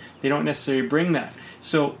yet, they don't necessarily bring that.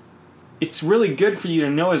 So it's really good for you to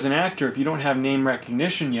know as an actor, if you don't have name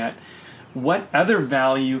recognition yet, what other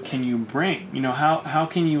value can you bring? How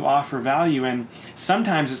can you offer value? And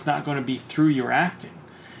sometimes it's not going to be through your acting.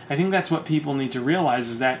 I think that's what people need to realize,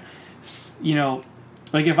 is that,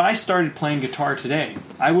 if I started playing guitar today,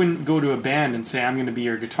 I wouldn't go to a band and say, I'm going to be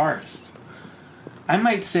your guitarist. I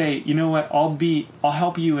might say, you know what, I'll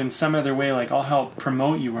help you in some other way, like I'll help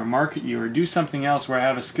promote you or market you or do something else where I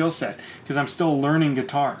have a skill set, because I'm still learning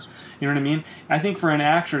guitar. You know what I mean? I think for an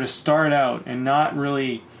actor to start out and not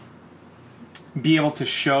really be able to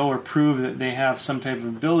show or prove that they have some type of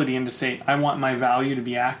ability, and to say, I want my value to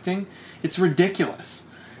be acting, it's ridiculous.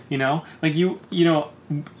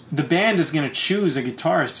 The band is going to choose a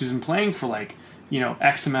guitarist who's been playing for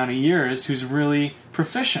X amount of years, who's really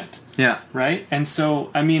proficient. Yeah. Right? And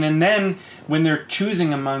so, and then when they're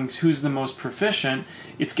choosing amongst who's the most proficient,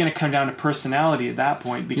 it's going to come down to personality at that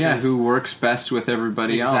point. Because who works best with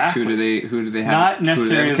everybody exactly. else? Who do they have? Not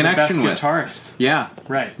necessarily the best with? Guitarist. Yeah.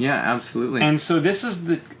 Right. Yeah, absolutely. And so this is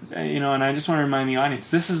the, and I just want to remind the audience,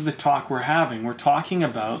 this is the talk we're having. We're talking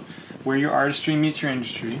about where your artistry meets your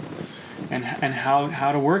industry, and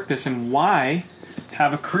how to work this, and why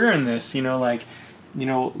have a career in this. Why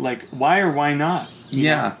or why not?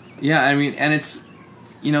 Yeah. And it's,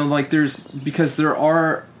 because there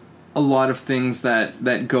are a lot of things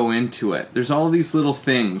that go into it. There's all these little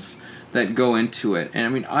things that go into it.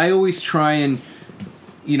 And I always try and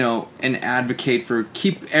advocate for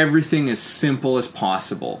keep everything as simple as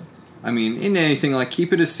possible. In anything,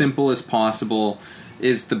 keep it as simple as possible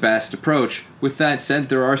is the best approach. With that said,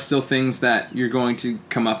 there are still things that you're going to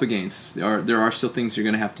come up against, or there are still things you're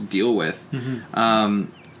going to have to deal with. Mm-hmm.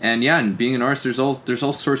 And being an artist, there's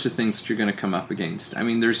all sorts of things that you're going to come up against.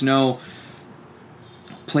 There's no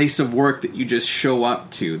place of work that you just show up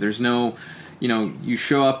to. There's no, you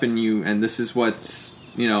show up and this is what's,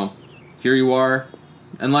 here you are.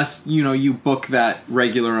 unless you book that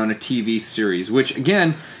regular on a TV series. Which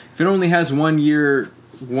again, if it only has 1 year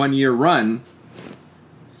run,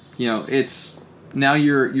 it's now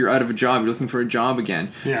you're out of a job. You're looking for a job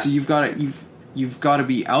again. Yeah. So you've got to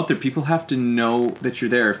be out there. People have to know that you're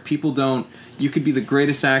there. If people don't, you could be the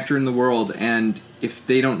greatest actor in the world, and if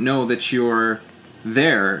they don't know that you're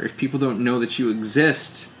there, if people don't know that you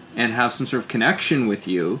exist and have some sort of connection with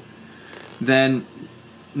you, then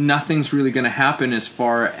nothing's really going to happen as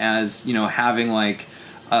far as having like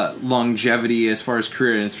longevity as far as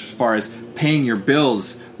career, as far as paying your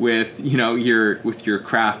bills with your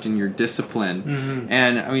craft and your discipline. Mm-hmm.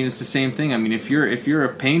 And I mean, it's the same thing. I mean, if you're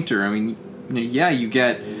a painter, I mean, you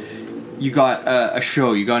got a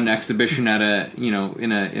show, you got an exhibition at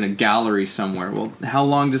in a gallery somewhere. Well, how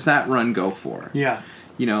long does that run go for? Yeah.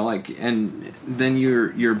 And then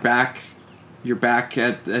you're back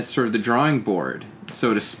at sort of the drawing board,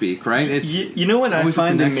 so to speak, right? It's what I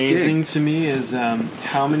find amazing gig. to me is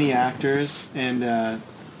how many actors, and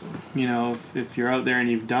if you're out there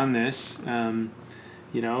and you've done this,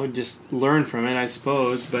 just learn from it, I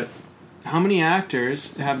suppose. But how many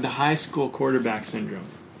actors have the high school quarterback syndrome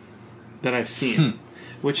that I've seen?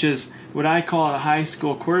 Which is what I call a high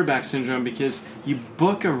school quarterback syndrome, because you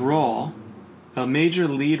book a role, a major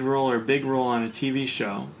lead role or big role on a TV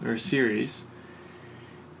show or series,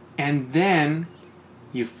 and then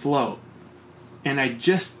you float. And I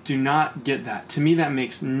just do not get that. To me, that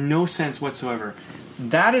makes no sense whatsoever.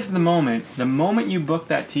 That is the moment you book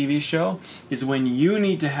that TV show is when you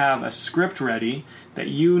need to have a script ready that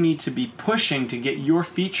you need to be pushing to get your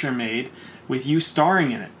feature made with you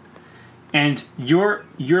starring in it. And you're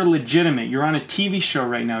legitimate. You're on a TV show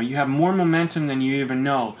right now. You have more momentum than you even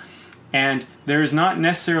know. And there's not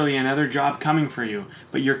necessarily another job coming for you,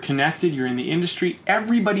 but you're connected, you're in the industry.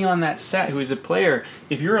 Everybody on that set who is a player,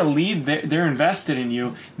 if you're a lead, they're invested in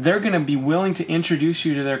you. They're going to be willing to introduce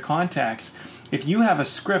you to their contacts. If you have a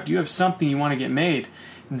script, you have something you want to get made,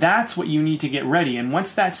 that's what you need to get ready. And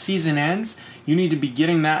once that season ends, you need to be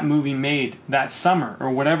getting that movie made that summer or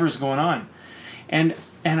whatever's going on. And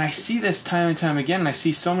I see this time and time again, and I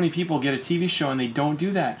see so many people get a TV show and they don't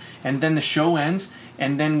do that. And then the show ends,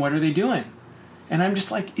 and then what are they doing? And I'm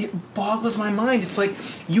just like, it boggles my mind. It's like,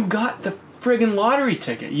 you got the friggin' lottery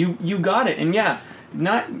ticket. You got it. And yeah,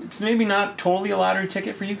 it's maybe not totally a lottery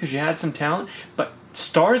ticket for you because you had some talent, but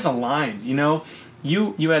stars aligned, You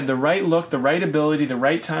had the right look, the right ability, the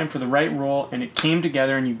right time for the right role, and it came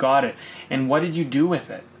together and you got it. And what did you do with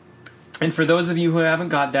it? And for those of you who haven't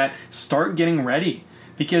got that, start getting ready.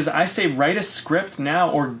 Because I say write a script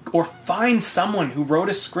now, or find someone who wrote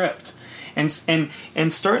a script, and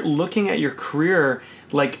start looking at your career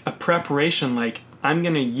like a preparation. Like, I'm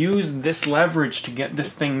going to use this leverage to get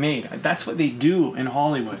this thing made. That's what they do in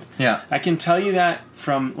Hollywood. Yeah, I can tell you that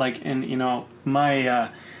from like in my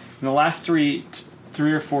in the last three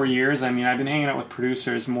or 4 years. I mean, I've been hanging out with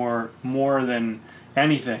producers more than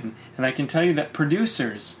anything, and I can tell you that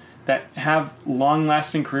producers that have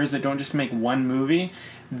long-lasting careers that don't just make one movie,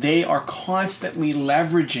 they are constantly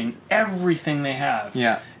leveraging everything they have.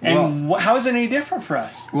 Yeah. And how is it any different for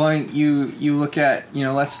us? Well, you look at,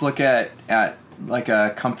 let's look at like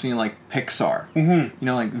a company like Pixar. Mm-hmm.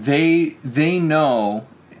 Like they know,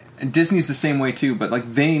 and Disney's the same way too, but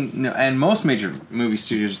like they know, and most major movie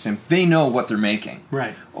studios are the same, they know what they're making.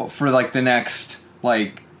 Right. For like the next,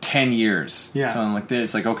 10 years. Yeah. So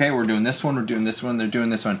it's like, okay, we're doing this one, they're doing this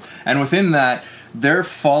one. And within that, they're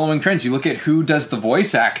following trends. You look at who does the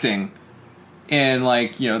voice acting in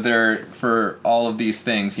they're for all of these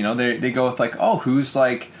things. They go with who's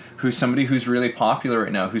somebody who's really popular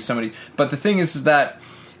right now, but the thing is that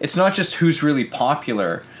it's not just who's really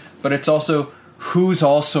popular, but it's also who's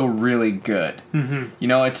also really good.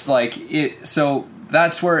 Mm-hmm. So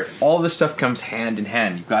that's where all this stuff comes hand in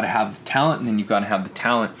hand. You've got to have the talent, and then you've got to have the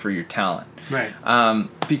talent for your talent. Right.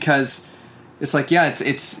 Because it's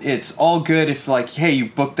it's all good if hey, you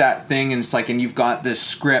book that thing and and you've got this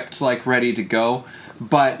script ready to go,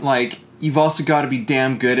 but you've also got to be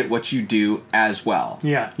damn good at what you do as well.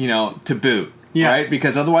 Yeah. To boot. Yeah. Right?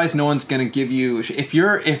 Because otherwise no one's going to give you if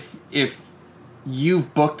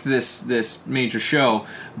you've booked this major show,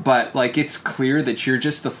 but it's clear that you're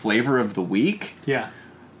just the flavor of the week. Yeah.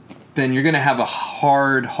 Then you're gonna have a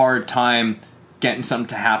hard time getting something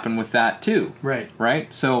to happen with that too. Right.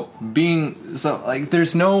 Right. So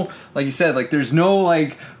there's no, like you said, there's no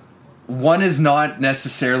one is not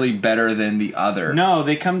necessarily better than the other. No,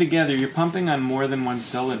 they come together. You're pumping on more than one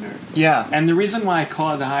cylinder. Yeah. And the reason why I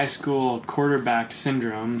call it the high school quarterback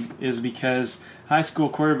syndrome is because High school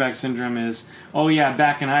quarterback syndrome is, oh yeah,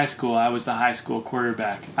 back in high school, I was the high school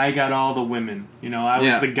quarterback. I got all the women, I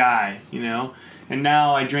was the guy, and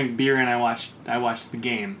now I drink beer and I watch the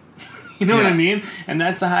game. You know what I mean? And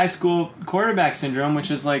that's the high school quarterback syndrome,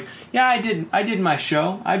 which is like, yeah, I did my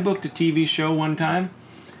show. I booked a TV show one time.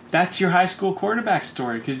 That's your high school quarterback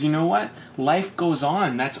story, because you know what? Life goes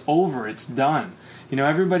on. That's over. It's done.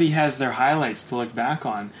 Everybody has their highlights to look back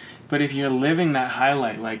on. But if you're living that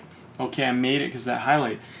highlight, like, okay, I made it because that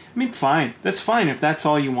highlight, I mean, fine. That's fine. If that's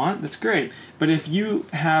all you want, that's great. But if you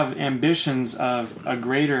have ambitions of a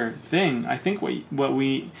greater thing, I think what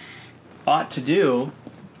we ought to do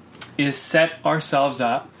is set ourselves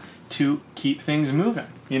up to keep things moving,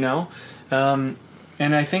 and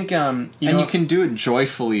I think and you can do it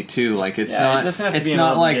joyfully too. Like it doesn't have to be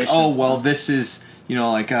not like, oh well, this is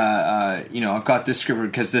I've got this script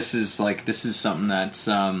because this is something that's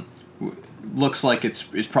looks like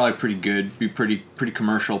it's probably pretty good, be pretty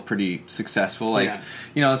commercial, pretty successful. Like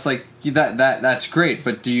it's like that's great,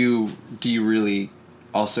 but do you really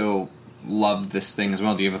also love this thing as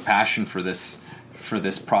well? Do you have a passion for this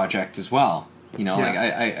project as well? Like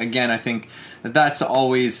I think that's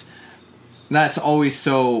always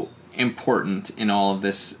so important in all of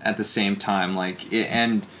this at the same time. Like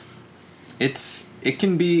it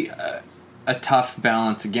can be a tough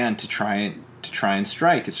balance again to try and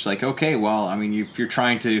strike. It's like, okay, well, I mean, if you're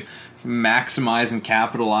trying to maximize and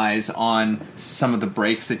capitalize on some of the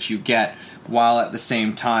breaks that you get, while at the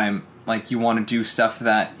same time, like, you want to do stuff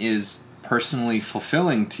that is personally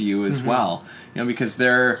fulfilling to you as well, because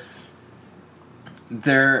there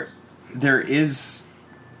is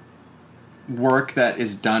work that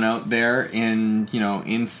is done out there in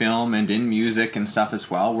film and in music and stuff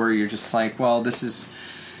as well, where you're just like, well, this is,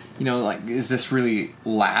 is this really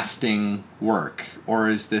lasting work, or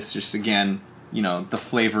is this just, again, the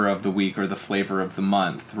flavor of the week or the flavor of the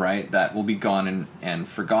month, right? That will be gone and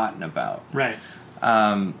forgotten about. Right.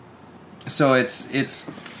 So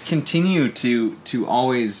it's continue to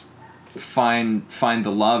always find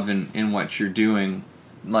the love in what you're doing,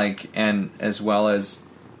 like, and as well as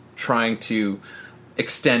trying to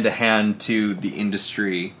extend a hand to the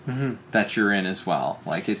industry that you're in as well.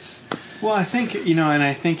 Like, it's... Well, I think, and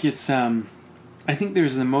I think it's... I think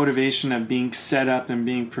there's the motivation of being set up and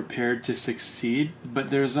being prepared to succeed, but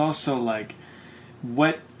there's also, like,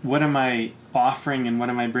 what am I offering and what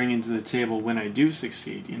am I bringing to the table when I do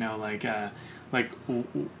succeed?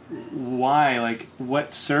 Why? Like,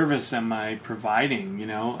 what service am I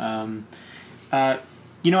providing? I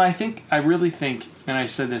really think, and I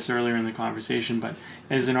said this earlier in the conversation, but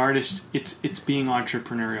as an artist, it's being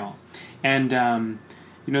entrepreneurial. And,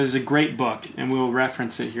 there's a great book, and we'll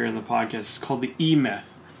reference it here in the podcast. It's called The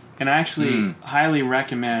E-Myth. And I actually highly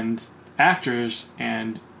recommend actors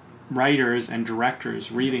and writers and directors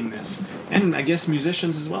reading this, and I guess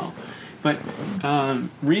musicians as well. But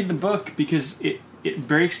read the book, because it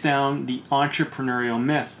breaks down the entrepreneurial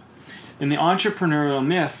myth. And the entrepreneurial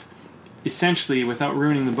myth, essentially, without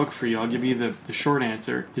ruining the book for you, I'll give you the short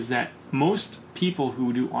answer, is that most people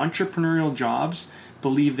who do entrepreneurial jobs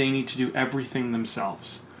believe they need to do everything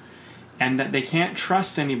themselves, and that they can't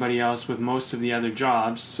trust anybody else with most of the other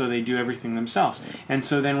jobs, so they do everything themselves. And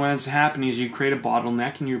so then what's happening is you create a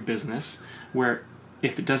bottleneck in your business where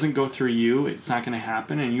if it doesn't go through you, it's not going to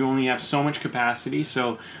happen, and you only have so much capacity,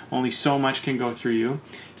 so only so much can go through you.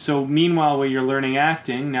 So meanwhile, while you're learning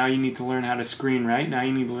acting, now you need to learn how to screenwrite, now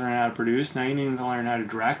you need to learn how to produce, now you need to learn how to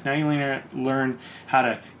direct, now you need to learn how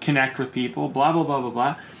to connect with people, blah, blah, blah, blah,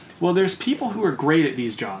 blah. Well, there's people who are great at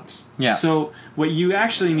these jobs. Yeah. So what you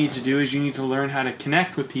actually need to do is you need to learn how to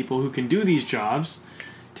connect with people who can do these jobs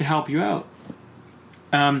to help you out.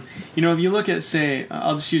 If you look at, say,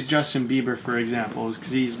 I'll just use Justin Bieber for examples,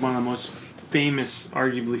 because he's one of the most famous,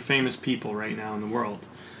 arguably famous people right now in the world.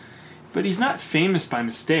 But he's not famous by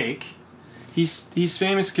mistake. He's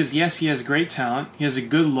famous because, yes, he has great talent. He has a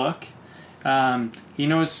good look. He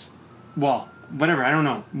knows, well, whatever, I don't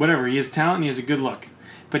know. Whatever, he has talent and he has a good look.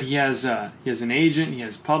 But he has an agent, he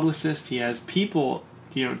has publicists, he has people,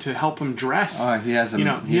 to help him dress. He has he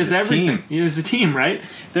has everything. Team. He has a team, right?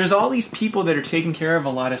 There's all these people that are taking care of a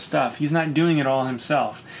lot of stuff. He's not doing it all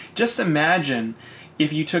himself. Just imagine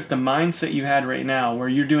if you took the mindset you had right now, where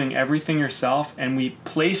you're doing everything yourself, and we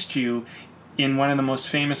placed you in one of the most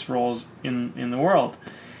famous roles in the world.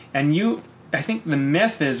 And I think the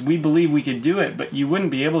myth is we believe we could do it, but you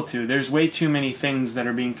wouldn't be able to. There's way too many things that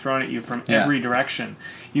are being thrown at you from every direction.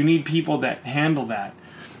 You need people that handle that.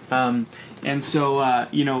 And so,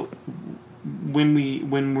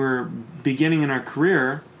 when we're beginning in our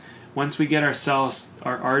career, once we get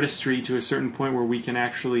our artistry to a certain point where we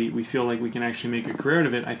feel like we can actually make a career out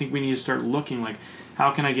of it, I think we need to start looking like,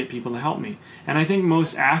 how can I get people to help me? And I think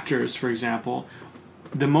most actors, for example,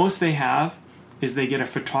 the most they have is they get a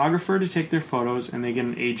photographer to take their photos, and they get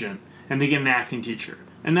an agent, and they get an acting teacher.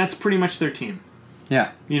 And that's pretty much their team.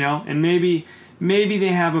 Yeah. You know, and maybe they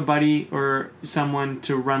have a buddy or someone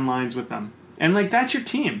to run lines with them. And like, that's your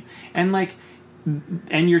team. And like,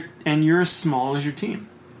 and you're as small as your team.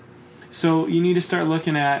 So you need to start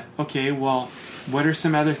looking at, okay, well, what are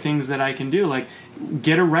some other things that I can do? Like,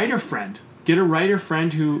 get a writer friend. Get a writer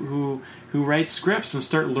friend who writes scripts, and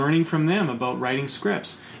start learning from them about writing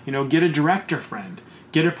scripts. You know, get a director friend.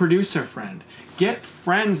 Get a producer friend. Get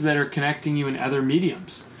friends that are connecting you in other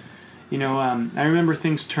mediums. You know, I remember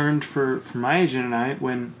things turned for my agent and I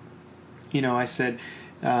when, you know, I said,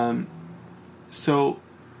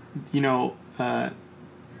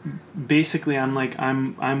 basically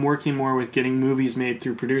I'm working more with getting movies made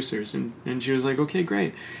through producers, and she was like, okay,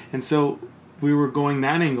 great. And so we were going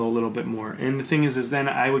that angle a little bit more. And the thing is then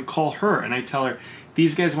I would call her and I tell her,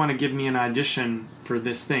 these guys want to give me an audition for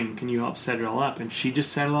this thing. Can you help set it all up? And she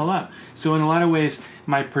just set it all up. So in a lot of ways,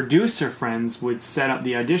 my producer friends would set up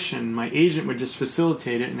the audition. My agent would just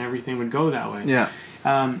facilitate it, and everything would go that way. Yeah.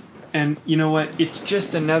 And you know what? It's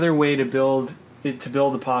just another way to build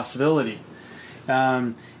a possibility.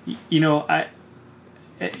 You know,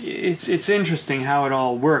 it's interesting how it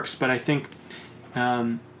all works, but I think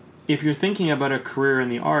if you're thinking about a career in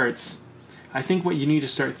the arts, I think what you need to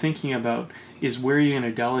start thinking about is where you're going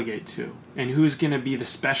to delegate to, and who's going to be the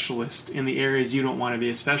specialist in the areas you don't want to be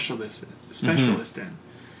a specialist in.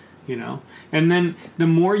 You know, and then the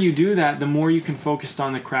more you do that, the more you can focus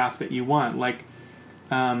on the craft that you want. Like,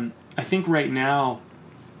 I think right now,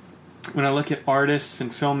 when I look at artists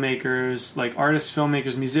and filmmakers, like artists,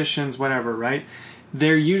 filmmakers, musicians, whatever, right?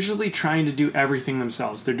 They're usually trying to do everything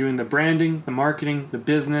themselves. They're doing the branding, the marketing, the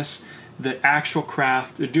business, the actual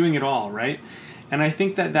craft. They're doing it all, right? And I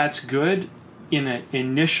think that that's good in an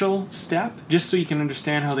initial step, just so you can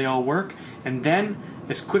understand how they all work. And then,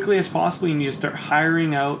 as quickly as possible, you need to start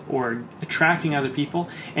hiring out or attracting other people.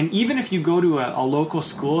 And even if you go to a local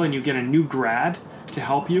school and you get a new grad to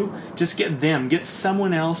help you, just get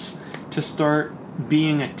someone else to start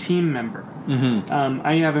being a team member. Mm-hmm.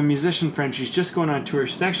 I have a musician friend. She's just going on tour.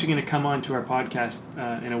 She's actually going to come on to our podcast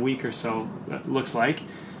in a week or so, looks like.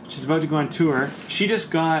 She's about to go on tour. She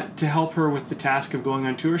just got, to help her with the task of going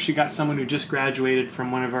on tour, she got someone who just graduated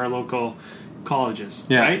from one of our local colleges,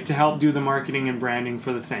 right? To help do the marketing and branding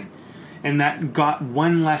for the thing. And that got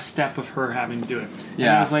one less step of her having to do it. And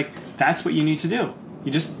I was like, that's what you need to do.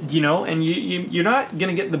 You just, you know, and you're not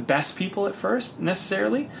going to get the best people at first,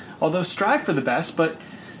 necessarily, although strive for the best, but,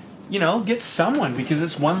 you know, get someone, because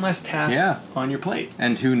it's one less task on your plate.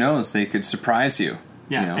 And who knows, they could surprise you.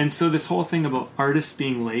 Yeah, you know? And so this whole thing about artists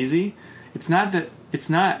being lazy, it's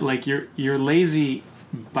not like you're lazy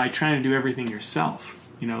by trying to do everything yourself,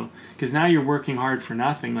 you know, because now you're working hard for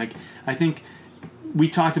nothing. Like, I think we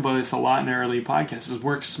talked about this a lot in our early podcasts, is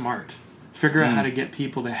work smart. Figure out how to get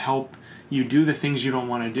people to help you do the things you don't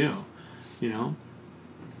want to do, you know?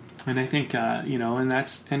 And I think, you know, and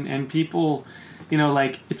that's, and people, you know,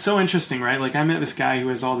 like, it's so interesting, right? Like, I met this guy who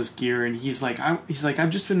has all this gear, and he's like, I've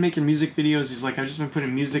just been making music videos. He's like, I've just been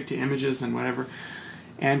putting music to images and whatever.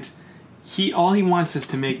 And all he wants is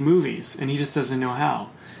to make movies, and he just doesn't know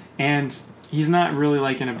how. And he's not really,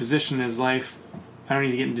 like, in a position in his life, I don't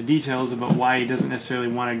need to get into details about why he doesn't necessarily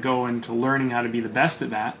want to go into learning how to be the best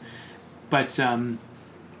at that. But,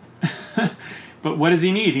 but what does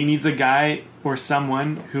he need? He needs a guy or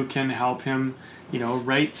someone who can help him, you know,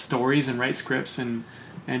 write stories and write scripts and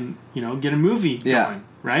you know, get a movie going,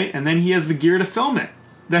 right? And then he has the gear to film it.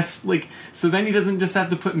 That's like, so then he doesn't just have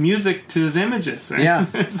to put music to his images, right? Yeah,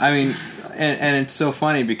 I mean, and it's so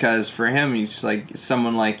funny because for him, he's like,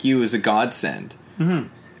 someone like you is a godsend. Mm-hmm.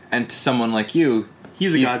 And to someone like you,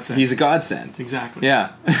 he's a godsend. He's a godsend. Exactly.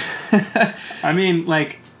 Yeah. I mean,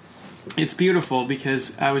 like, it's beautiful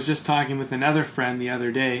because I was just talking with another friend the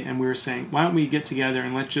other day, and we were saying, why don't we get together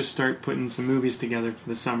and let's just start putting some movies together for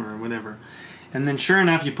the summer or whatever. And then sure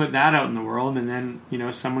enough, you put that out in the world, and then, you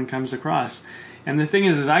know, someone comes across. And the thing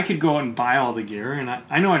is I could go out and buy all the gear, and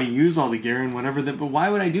I know how to use all the gear and whatever, but why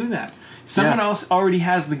would I do that? Someone else already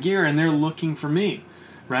has the gear, and they're looking for me,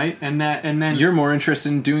 right? And then you're more interested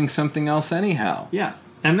in doing something else anyhow. Yeah.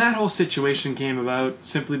 And that whole situation came about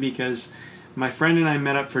simply because my friend and I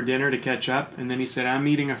met up for dinner to catch up, and then he said, I'm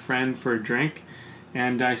meeting a friend for a drink,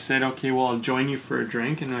 And I said, okay, well, I'll join you for a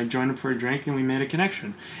drink. And I joined him for a drink, and we made a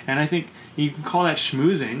connection. And I think you can call that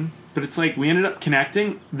schmoozing, but it's like we ended up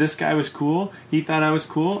connecting. This guy was cool. He thought I was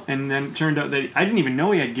cool. And then it turned out that I didn't even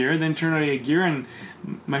know he had gear. Then it turned out he had gear, and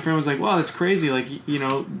my friend was like, wow, that's crazy. Like, you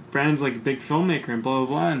know, Brandon's like a big filmmaker and blah, blah,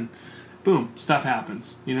 blah. And boom, stuff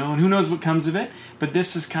happens, you know? And who knows what comes of it. But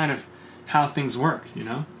this is kind of how things work, you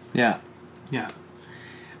know? Yeah. Yeah.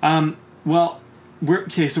 Well, we're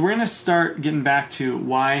going to start getting back to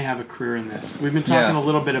why have a career in this. We've been talking a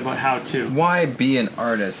little bit about how to. Why be an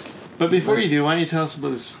artist? But before you do, why don't you tell us about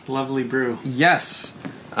this lovely brew? Yes.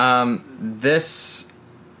 This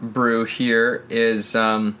brew here is,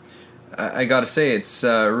 I gotta say, it's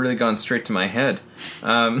really gone straight to my head.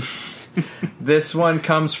 This one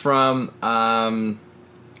comes from, oh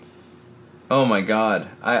my god.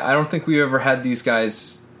 I don't think we ever had these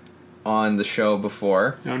guys on the show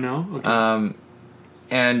before. Oh, no? Okay.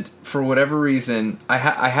 And for whatever reason, I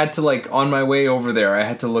had to, like, on my way over there, I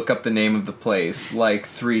had to look up the name of the place, like,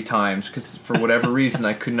 3 times, because for whatever reason,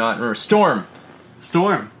 I could not remember. Storm!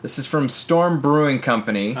 This is from Storm Brewing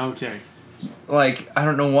Company. Okay. Like, I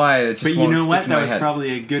don't know why, it just but you won't know stick what? in That my was head.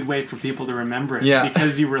 probably a good way for people to remember it. Yeah.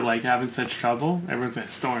 Because you were, like, having such trouble. Everyone's like,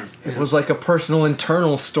 Storm. It was like a personal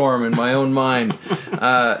internal storm in my own mind.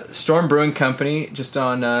 Storm Brewing Company, just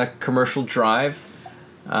on Commercial Drive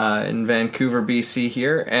in Vancouver, BC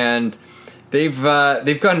here, and they've got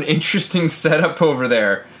an interesting setup over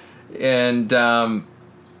there, and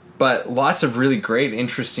but lots of really great,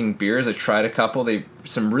 interesting beers. I tried a couple. They've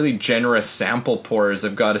some really generous sample pours,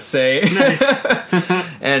 I've got to say. Nice.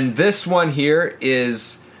 And this one here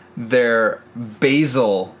is their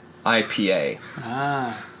Basil IPA.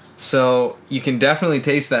 Ah. So you can definitely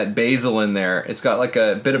taste that basil in there. It's got like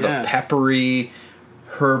a bit of Yeah. a peppery,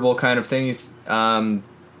 herbal kind of thing.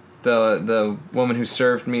 The woman who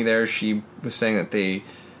served me there, she was saying that they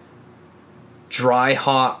dry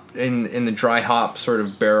hop in the dry hop sort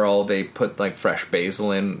of barrel. They put like fresh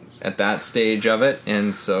basil in at that stage of it,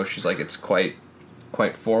 and so she's like, it's quite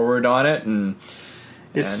forward on it, and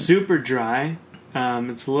It's super dry.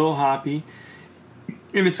 It's a little hoppy.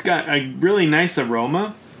 And it's got a really nice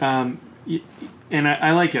aroma. And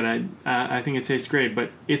I like it. I think it tastes great.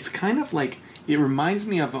 But it's kind of like, it reminds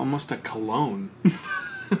me of almost a cologne.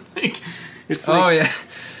 Like, it's like, oh yeah,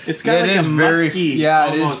 it's got like a musky. it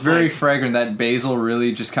is almost very like, fragrant. That basil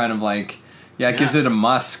really just kind of like, it gives it a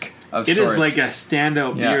musk of It sorts. is like a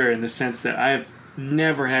standout Yeah. beer in the sense that I've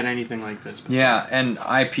never had anything like this before. Yeah, and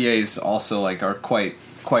IPAs also like are quite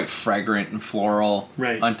fragrant and floral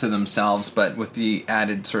Right. unto themselves, but with the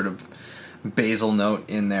added sort of basil note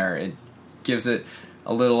in there, it gives it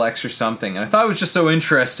a little extra something. And I thought it was just so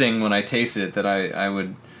interesting when I tasted it that I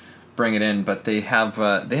would bring it in. But they have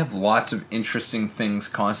lots of interesting things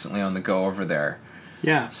constantly on the go over there.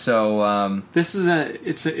 Yeah. So This is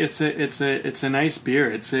it's a nice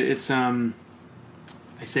beer. I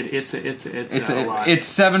said it's a lot. it's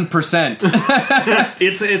 7%.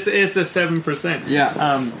 It's a 7%.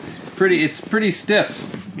 Yeah, it's pretty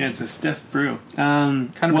stiff. Yeah, it's a stiff brew.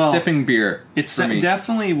 Kind of a sipping beer. It's for me.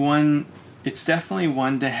 definitely one. It's definitely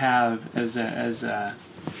one to have as a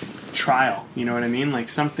trial. You know what I mean? Like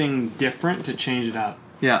something different to change it up.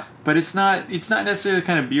 Yeah. But it's not necessarily the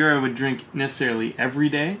kind of beer I would drink necessarily every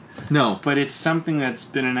day. No. But it's something that's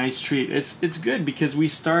been a nice treat. It's good because we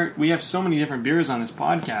have so many different beers on this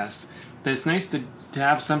podcast that it's nice to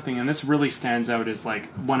have something, and this really stands out as like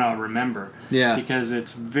one I'll remember. Yeah. Because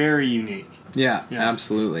it's very unique. Yeah. Yeah.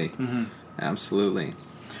 Absolutely. Mm-hmm. Absolutely.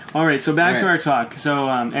 All right, so back to Right. our talk. So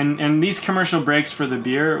and these commercial breaks for the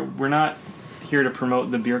beer, we're not here to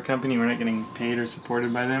promote the beer company. We're not getting paid or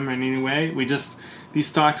supported by them in any way.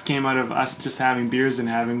 These talks came out of us just having beers and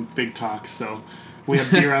having big talks. So we have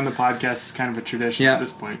beer on the podcast. It's kind of a tradition Yeah. at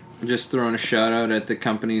this point. Just throwing a shout out at the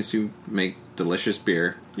companies who make delicious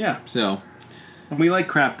beer. Yeah. So, And we like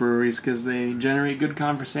craft breweries because they generate good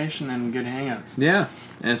conversation and good hangouts. yeah.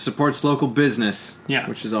 And it supports local business. Yeah.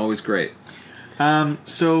 Which is always great.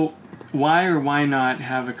 So why or why not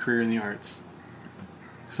have a career in the arts?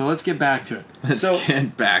 So let's get back to it. Let's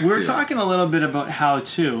get back to it. We're talking a little bit about how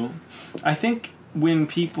to. I think when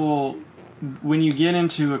you get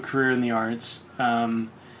into a career in the arts, I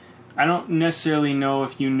don't necessarily know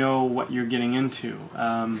if you know what you're getting into,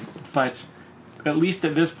 but at least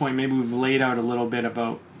at this point, maybe we've laid out a little bit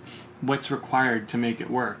about what's required to make it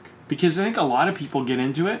work. Because I think a lot of people get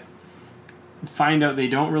into it, find out they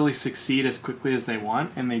don't really succeed as quickly as they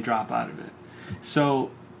want, and they drop out of it.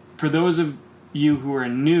 So for those of you who are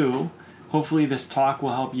new, hopefully this talk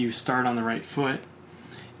will help you start on the right foot.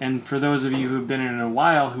 And for those of you who have been in it a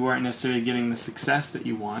while who aren't necessarily getting the success that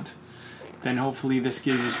you want, then hopefully this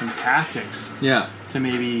gives you some tactics Yeah. to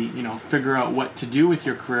maybe, figure out what to do with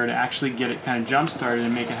your career to actually get it kind of jump started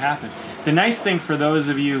and make it happen. The nice thing for those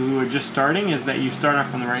of you who are just starting is that you start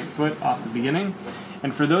off on the right foot off the beginning.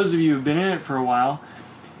 And for those of you who've been in it for a while,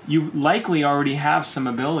 you likely already have some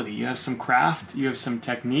ability. You have some craft, you have some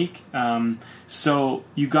technique. So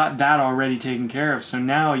you got that already taken care of. So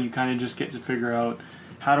now you kind of just get to figure out,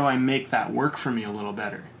 how do I make that work for me a little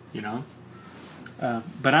better,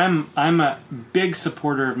 But I'm a big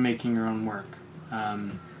supporter of making your own work.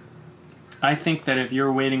 I think that if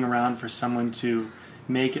you're waiting around for someone to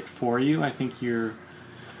make it for you, I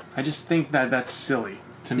just think that that's silly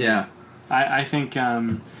to me. Yeah. I think,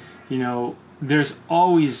 it's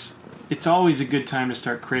always a good time to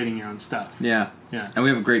start creating your own stuff. Yeah. Yeah. And we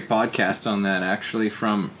have a great podcast on that, actually,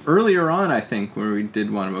 from earlier on, I think, where we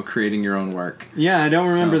did one about creating your own work. Yeah, I don't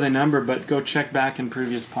remember the number, but go check back in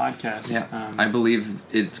previous podcasts. Yeah. I believe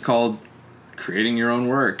it's called Creating Your Own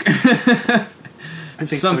Work. I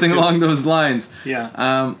think something so too. along those lines.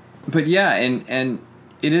 Yeah. But yeah, and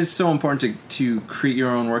it is so important to create your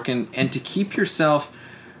own work and to keep yourself.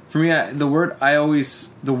 For me, the words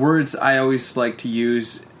I always like to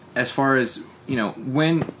use, as far as,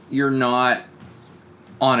 when you're not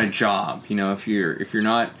on a job, if you're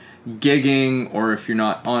not gigging, or if you're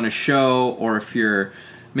not on a show, or if you're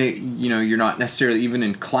not necessarily even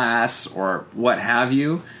in class or what have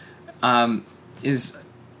you, is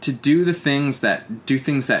to do things that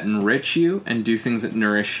enrich you and do things that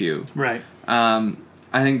nourish you. Right. I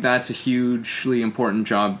think that's a hugely important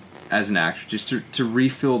job as an actor, just to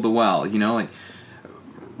refill the well, like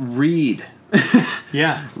read.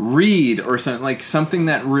 Yeah. Read, or something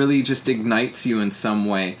that really just ignites you in some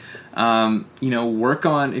way. Work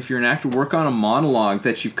on, if you're an actor, work on a monologue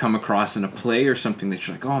that you've come across in a play or something that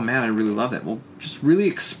you're like, oh man, I really love that. Well, just really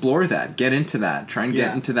explore that, get into that, try and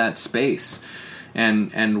get into that space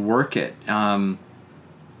and work it.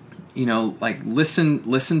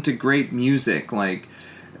 Listen to great music,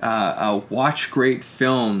 watch great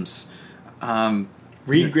films,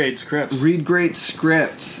 read great scripts. Read great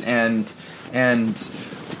scripts and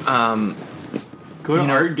go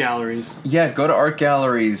to art galleries. Yeah, go to art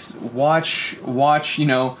galleries. Watch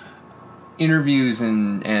interviews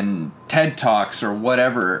and TED Talks or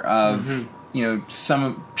whatever of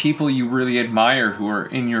some people you really admire who are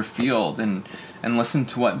in your field, and listen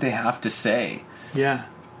to what they have to say. Yeah.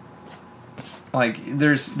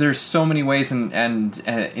 There's so many ways, and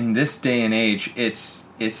in this day and age, it's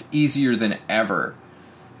easier than ever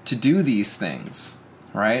to do these things,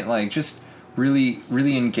 right? Just really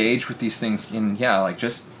engage with these things, and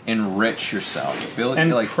just enrich yourself.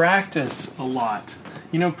 Practice a lot.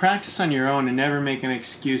 Practice on your own, and never make an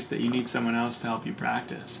excuse that you need someone else to help you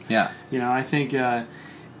practice. Yeah. I think as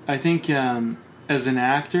an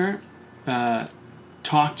actor,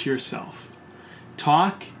 talk to yourself.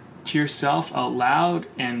 Talk to yourself out loud,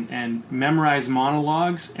 and memorize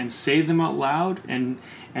monologues and say them out loud, and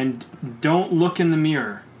don't look in the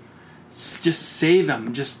mirror. Just say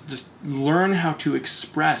them. Just learn how to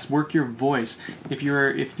express. Work your voice. If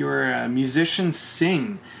you're a musician,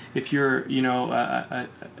 sing. If you're a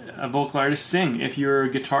vocal artist, sing. If you're a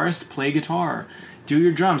guitarist, play guitar. Do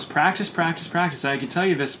your drums. Practice. I can tell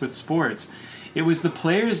you this with sports. It was the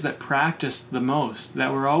players that practiced the most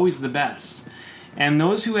that were always the best. And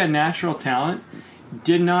those who had natural talent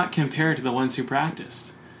did not compare to the ones who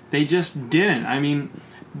practiced. They just didn't. I mean,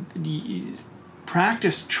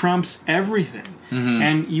 practice trumps everything. Mm-hmm.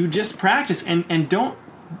 And you just practice, and don't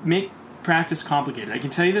make practice complicated. I can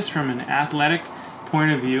tell you this from an athletic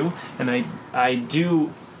point of view, and I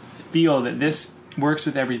do feel that this works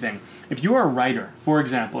with everything. If you are a writer, for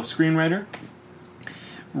example, a screenwriter,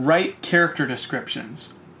 write character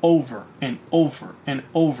descriptions over and over and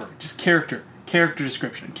over. Just character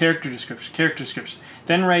description.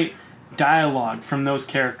 Then write dialogue from those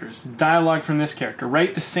characters, dialogue from this character.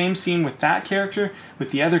 Write the same scene with that character,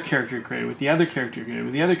 with the other character you created, with the other character you created,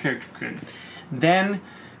 with the other character you created. Then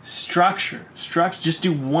structure. Just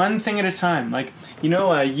do one thing at a time.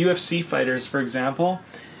 UFC fighters, for example,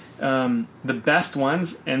 the best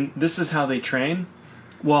ones, and this is how they train.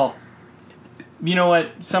 Well, you know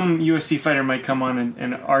what? Some UFC fighter might come on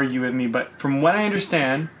and argue with me, but from what I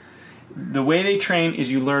understand, the way they train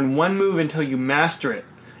is you learn one move until you master it.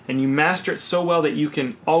 And you master it so well that you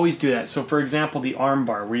can always do that. So, for example, the arm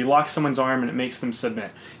bar, where you lock someone's arm and it makes them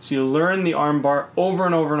submit. So you learn the arm bar over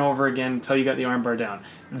and over and over again until you got the arm bar down.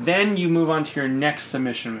 Then you move on to your next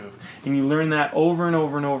submission move. And you learn that over and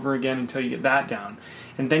over and over again until you get that down.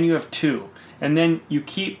 And then you have two. And then you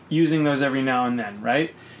keep using those every now and then,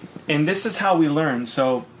 right? And this is how we learn.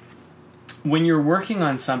 So when you're working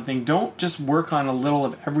on something, don't just work on a little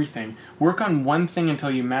of everything. Work on one thing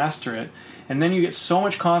until you master it, and then you get so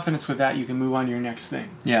much confidence with that you can move on to your next thing.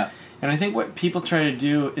 Yeah. And I think what people try to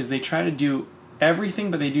do is they try to do everything,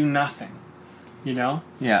 but they do nothing. You know?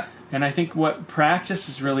 Yeah. And I think what practice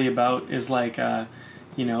is really about is like,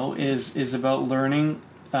 is about learning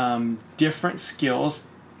different skills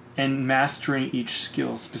and mastering each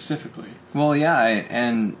skill specifically. Well, yeah,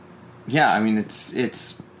 I mean,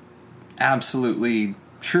 it's absolutely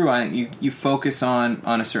true. You focus on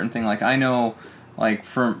a certain thing. Like, I know, like,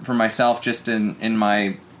 for myself, just in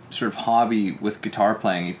my sort of hobby with guitar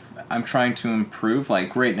playing, I'm trying to improve.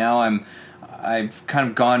 Like, right now, I've kind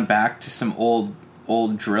of gone back to some old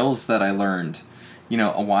drills that I learned,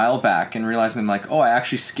 a while back, and realizing, like, oh, I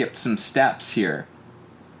actually skipped some steps here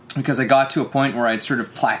because I got to a point where I'd sort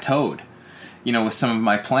of plateaued, with some of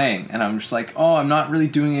my playing, and I'm just like, oh, I'm not really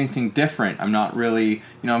doing anything different. I'm not really,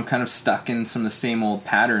 I'm kind of stuck in some of the same old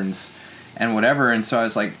patterns and whatever. And so I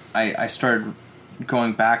was like, I started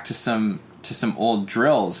going back to some old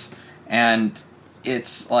drills, and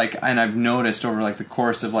it's like, and I've noticed over like the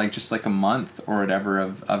course of like just like a month or whatever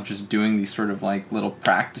of just doing these sort of like little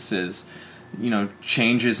practices,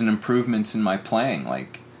 changes and improvements in my playing,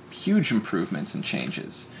 like huge improvements and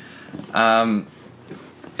changes.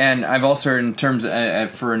 And I've also heard, in terms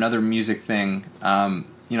of, for another music thing,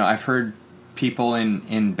 I've heard people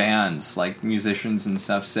in bands, like musicians and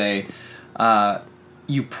stuff, say,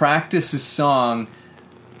 you practice a song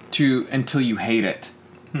until you hate it.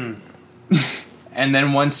 And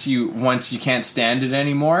then once you can't stand it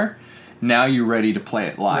anymore, now you're ready to play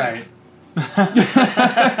it live. Right.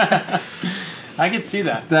 I could see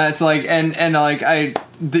that. That's like, and like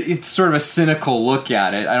it's sort of a cynical look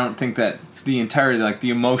at it. I don't think that the entire, like, the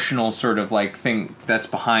emotional sort of like thing that's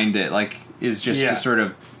behind it, like, is just to sort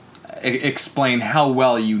of explain how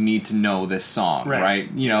well you need to know this song, right?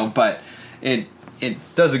 But it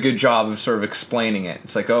does a good job of sort of explaining it.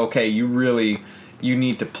 It's like, okay, you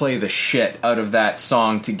need to play the shit out of that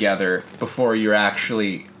song together before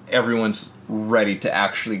everyone's ready to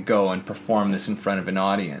actually go and perform this in front of an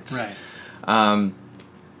audience. Right.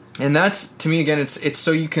 And that's, to me, again, it's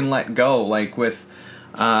so you can let go. Like with,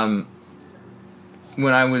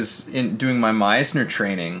 when I was doing my Meisner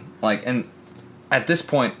training, like, and at this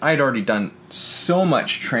point, I'd already done so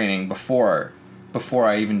much training before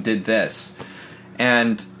I even did this.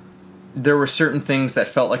 And there were certain things that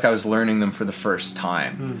felt like I was learning them for the first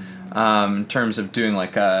time, in terms of doing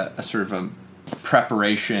like a sort of a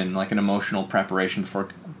preparation, like an emotional preparation for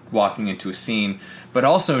walking into a scene, but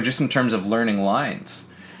also just in terms of learning lines.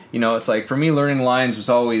 It's like, for me, learning lines was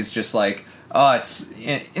always just like, oh, it's,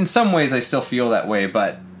 in some ways I still feel that way,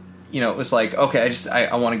 but it was like, okay,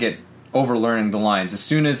 I want to get over learning the lines. As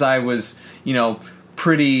soon as I was,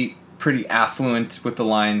 pretty affluent with the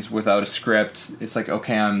lines without a script, it's like,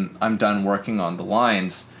 okay, I'm done working on the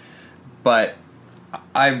lines. But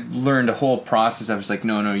I learned a whole process. I was like,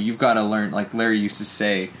 no, you've got to learn, like Larry used to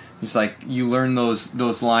say, he's like, you learn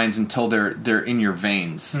those lines until they're in your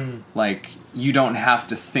veins. Like, you don't have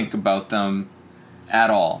to think about them at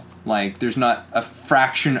all. Like, there's not a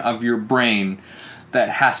fraction of your brain that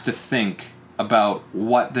has to think about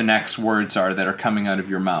what the next words are that are coming out of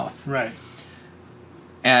your mouth. Right.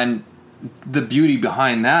 And the beauty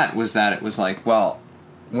behind that was that it was like, well,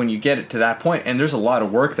 when you get it to that point, and there's a lot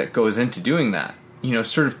of work that goes into doing that,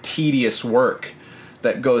 sort of tedious work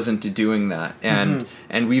that goes into doing that. And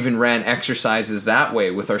we even ran exercises that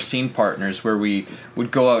way with our scene partners, where we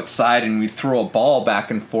would go outside and we'd throw a ball back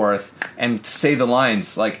and forth and say the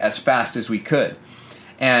lines like as fast as we could.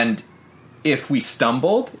 And if we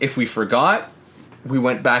stumbled, if we forgot, we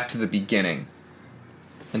went back to the beginning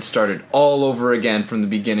and started all over again from the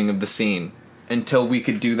beginning of the scene until we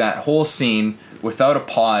could do that whole scene without a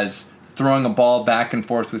pause, throwing a ball back and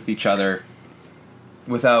forth with each other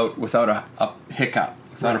without a hiccup,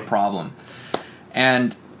 without a problem.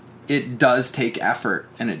 And it does take effort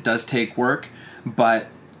and it does take work, but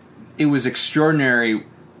it was extraordinary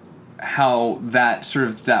how that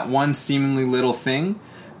one seemingly little thing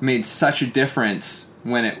made such a difference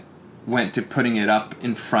when it went to putting it up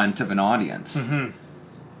in front of an audience.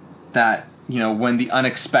 That, when the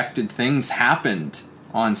unexpected things happened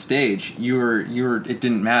on stage, it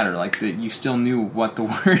didn't matter. Like, you still knew what the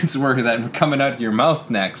words were that were coming out of your mouth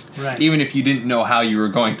next, even if you didn't know how you were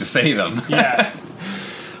going to say them. Yeah.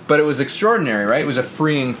 But it was extraordinary, right? It was a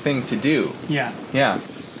freeing thing to do. Yeah. Yeah.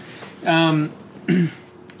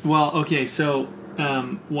 Well, okay, so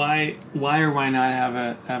why or why not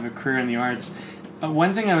have a career in the arts?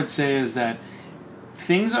 One thing I would say is that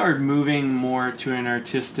things are moving more to an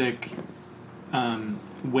artistic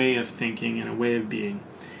way of thinking and a way of being.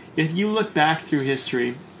 If you look back through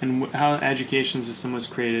history and how the education system was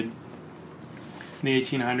created in the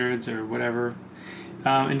 1800s or whatever,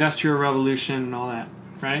 Industrial Revolution and all that,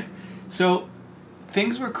 right? So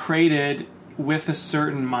things were created with a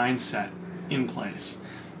certain mindset in place.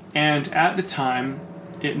 And at the time,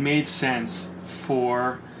 it made sense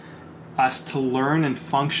for us to learn and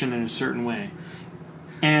function in a certain way.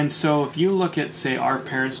 And so if you look at, say, our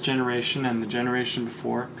parents' generation and the generation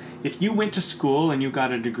before, if you went to school and you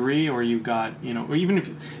got a degree, or you got, or even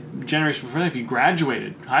if generation before that, if you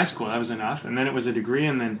graduated high school, that was enough, and then it was a degree,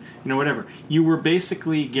 and then, whatever. You were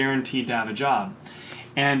basically guaranteed to have a job.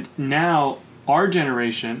 And now our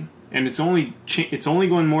generation, and it's only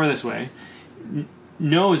going more this way,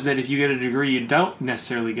 knows that if you get a degree, you don't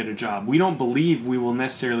necessarily get a job. We don't believe we will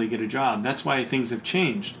necessarily get a job. That's why things have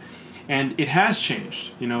changed. And it has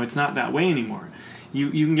changed. It's not that way anymore. You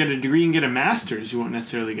can get a degree, you can get a master's, you won't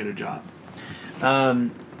necessarily get a job.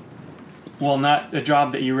 Well, not a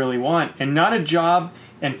job that you really want, and not a job,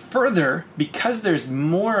 and further, because there's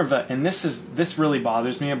more of a, and this really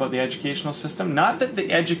bothers me about the educational system, not that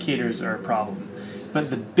the educators are a problem, but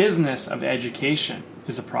the business of education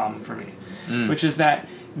is a problem for me, which is that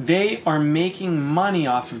they are making money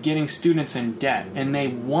off of getting students in debt, and they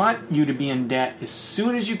want you to be in debt as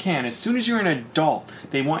soon as you can. As soon as you're an adult,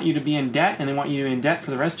 they want you to be in debt, and they want you to be in debt for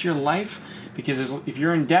the rest of your life, because if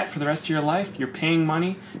you're in debt for the rest of your life, you're paying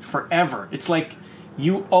money forever. It's like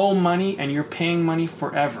you owe money and you're paying money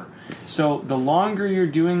forever. So the longer you're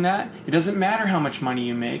doing that, it doesn't matter how much money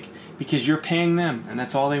you make, because you're paying them, and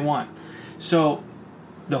that's all they want. So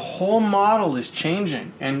the whole model is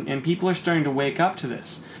changing, and people are starting to wake up to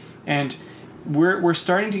this. And we're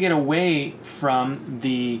starting to get away from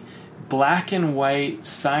the black and white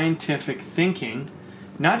scientific thinking.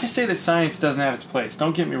 Not to say that science doesn't have its place.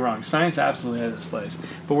 Don't get me wrong. Science absolutely has its place.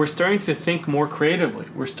 But we're starting to think more creatively.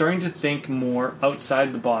 We're starting to think more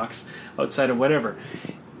outside the box, outside of whatever.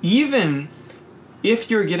 Even if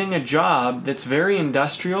you're getting a job that's very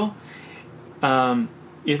industrial,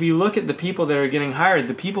 if you look at the people that are getting hired,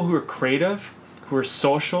 the people who are creative, who are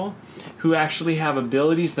social, who actually have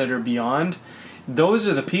abilities that are beyond, those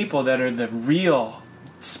are the people that are the real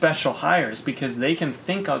special hires, because they can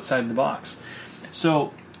think outside the box.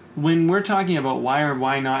 So when we're talking about why or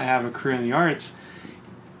why not have a career in the arts,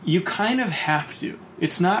 you kind of have to.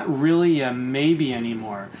 It's not really a maybe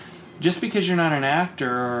anymore. Just because you're not an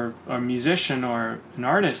actor or a musician or an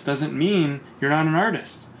artist doesn't mean you're not an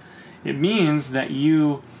artist. It means that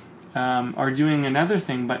you are doing another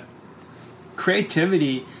thing, but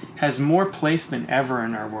creativity has more place than ever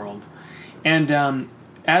in our world. And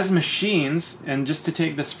as machines, and just to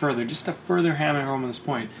take this further, just to further hammer home this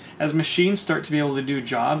point, as machines start to be able to do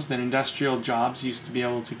jobs that industrial jobs used to be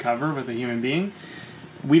able to cover with a human being,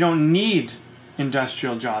 we don't need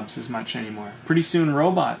industrial jobs as much anymore. Pretty soon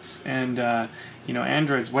robots and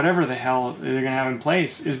androids, whatever the hell they're going to have in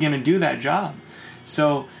place, is going to do that job.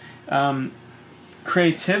 So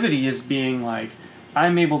creativity is being like,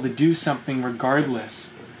 I'm able to do something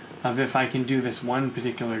regardless of if I can do this one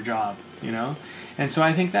particular job, And so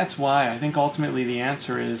I think that's why. I think ultimately the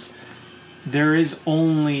answer is there is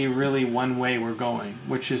only really one way we're going,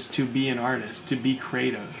 which is to be an artist, to be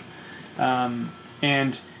creative.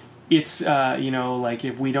 And it's, like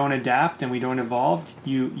if we don't adapt and we don't evolve,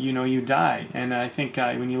 you die. And I think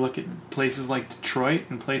when you look at places like Detroit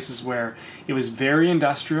and places where it was very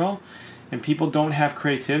industrial, and people don't have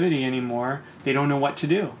creativity anymore, they don't know what to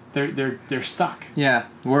do. They're stuck. Yeah,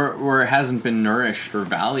 where it hasn't been nourished or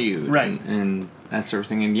valued, right, and that sort of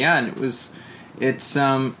thing. And it's it's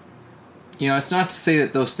not to say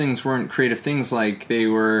that those things weren't creative things, like they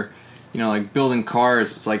were, like building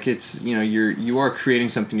cars. It's like you are creating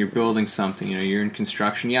something, you're building something. You're in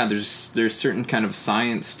construction. Yeah, there's certain kind of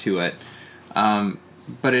science to it,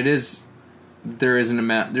 but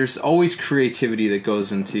there's always creativity that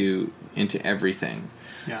goes into everything.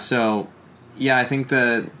 Yeah. So, yeah, I think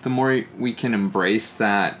the more we can embrace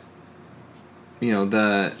that,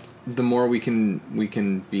 the more we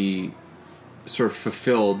can be sort of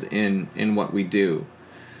fulfilled in what we do.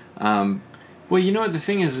 Well, the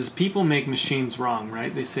thing is people make machines wrong,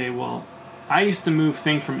 right? They say, well, I used to move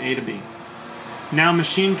thing from A to B. Now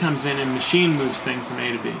machine comes in and machine moves thing from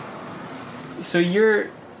A to B. So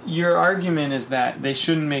your argument is that they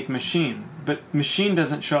shouldn't make machine. But machine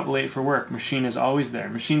doesn't show up late for work. Machine is always there.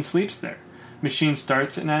 Machine sleeps there. Machine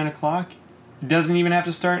starts at 9 o'clock. It doesn't even have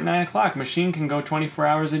to start at 9 o'clock. Machine can go 24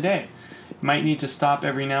 hours a day. Might need to stop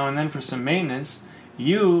every now and then for some maintenance.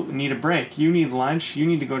 You need a break. You need lunch. You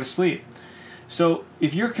need to go to sleep. So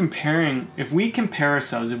if we compare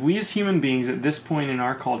ourselves, if we as human beings at this point in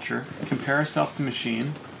our culture compare ourselves to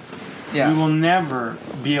machine, we will never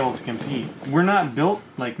be able to compete. We're not built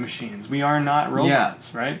like machines. We are not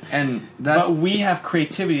robots, right? But we have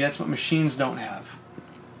creativity. That's what machines don't have.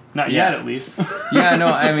 Not yet, at least.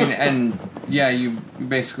 You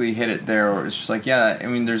basically hit it there. Or it's just like,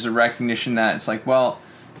 there's a recognition that it's like, well,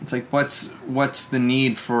 it's like, what's the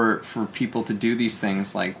need for people to do these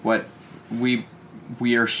things? Like, what we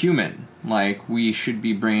are human. Like, we should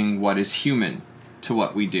be bringing what is human to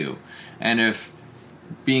what we do. And if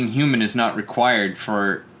being human is not required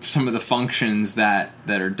for some of the functions that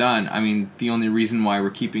are done, I mean, the only reason why we're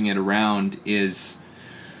keeping it around is,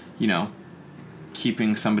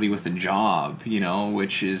 keeping somebody with a job,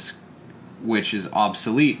 which is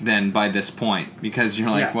obsolete then by this point, because you're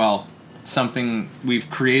like, we've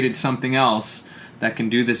created something else that can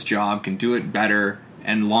do this job, can do it better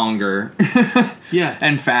and longer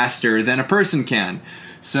and faster than a person can.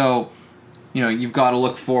 So, you've got to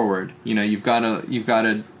look forward, you've got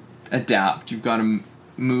to adapt, you've got to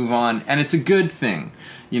move on, and it's a good thing.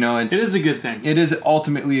 It is a good thing. It is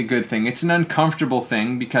ultimately a good thing. It's an uncomfortable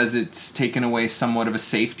thing because it's taken away somewhat of a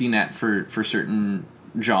safety net for certain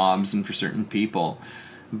jobs and for certain people.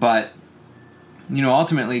 But,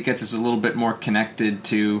 ultimately it gets us a little bit more connected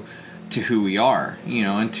to who we are,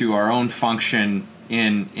 and to our own function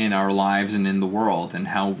in our lives and in the world, and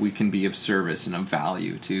how we can be of service and of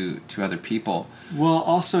value to other people. Well,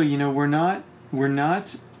 also, we're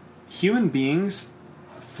not human beings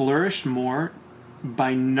flourish more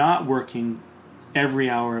by not working every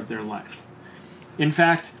hour of their life. In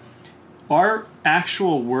fact, our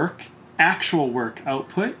actual work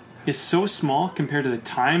output is so small compared to the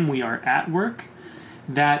time we are at work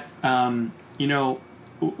that, and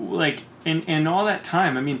all that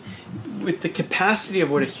time, I mean, with the capacity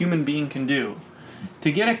of what a human being can do,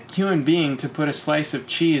 to get a human being to put a slice of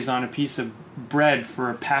cheese on a piece of bread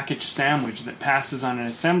for a packaged sandwich that passes on an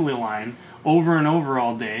assembly line over and over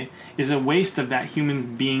all day is a waste of that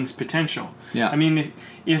human being's potential. Yeah. I mean,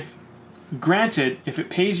 if granted, if it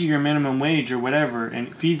pays you your minimum wage or whatever and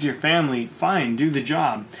it feeds your family, fine, do the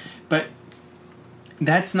job. But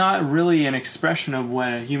that's not really an expression of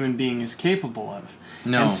what a human being is capable of.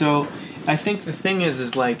 No. And so I think the thing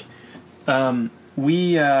is like,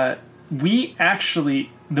 we actually,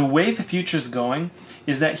 the way the future's going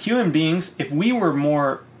is that human beings, if we were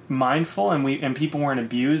more mindful and people weren't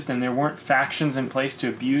abused and there weren't factions in place to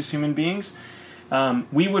abuse human beings,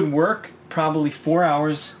 we would work probably 4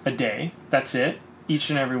 hours a day. That's it, each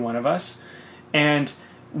and every one of us. And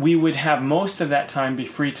we would have most of that time be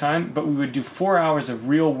free time, but we would do 4 hours of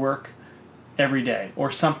real work every day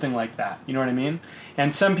or something like that. You know what I mean?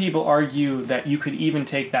 And some people argue that you could even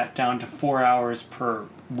take that down to 4 hours per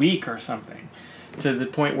week or something, to the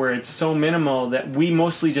point where it's so minimal that we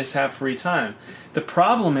mostly just have free time. The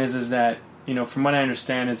problem is that, from what I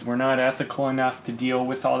understand, is we're not ethical enough to deal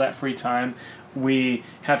with all that free time. We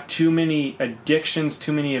have too many addictions,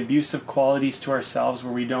 too many abusive qualities to ourselves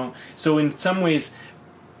where we don't. So in some ways,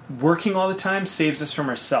 working all the time saves us from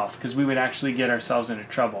ourselves, because we would actually get ourselves into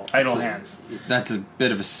trouble. Idle hands. That's a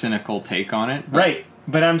bit of a cynical take on it. Right.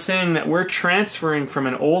 But I'm saying that we're transferring from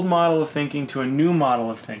an old model of thinking to a new model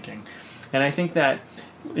of thinking. And I think that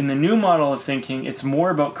in the new model of thinking, it's more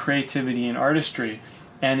about creativity and artistry,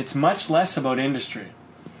 and it's much less about industry.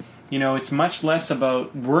 It's much less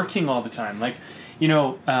about working all the time. Like,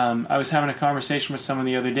 I was having a conversation with someone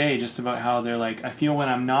the other day just about how they're like, I feel when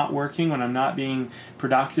I'm not working, when I'm not being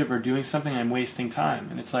productive or doing something, I'm wasting time.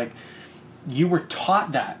 And it's like, you were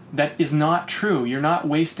taught that. That is not true. You're not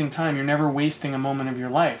wasting time. You're never wasting a moment of your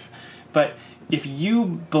life. But if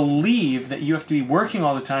you believe that you have to be working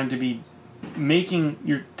all the time to be making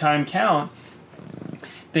your time count,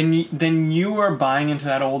 then you are buying into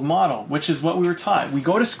that old model, which is what we were taught. We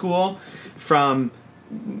go to school from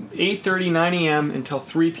 8:30, 9 a.m. until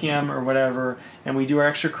 3 p.m. or whatever, and we do our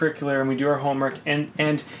extracurricular and we do our homework,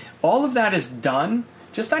 and all of that is done.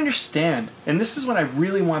 Just understand, and this is what I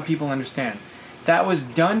really want people to understand, that was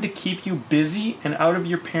done to keep you busy and out of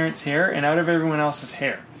your parents' hair and out of everyone else's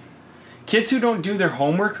hair. Kids who don't do their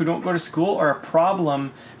homework, who don't go to school, are a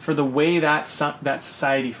problem for the way that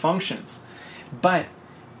society functions. But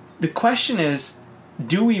the question is,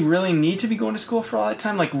 do we really need to be going to school for all that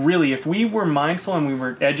time? Like, really, if we were mindful and we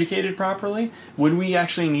were educated properly, would we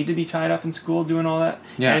actually need to be tied up in school doing all that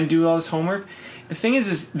and do all this homework? The thing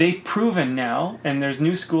is they've proven now, and there's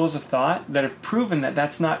new schools of thought that have proven that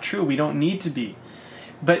that's not true. We don't need to be.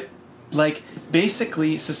 But,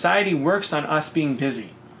 basically, society works on us being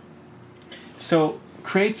busy. So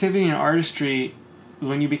creativity and artistry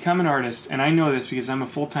when you become an artist, and I know this because I'm a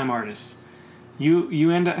full-time artist,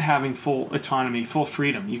 you end up having full autonomy, full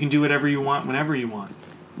freedom. You can do whatever you want whenever you want.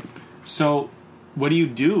 So what do you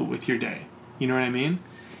do with your day? You know what I mean?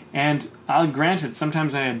 And granted,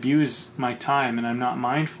 sometimes I abuse my time and I'm not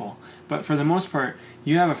mindful. But for the most part,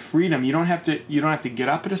 you have a freedom. You don't have to get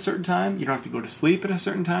up at a certain time. You don't have to go to sleep at a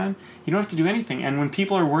certain time. You don't have to do anything. And when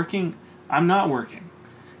people are working, I'm not working.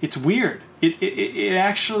 It's weird. It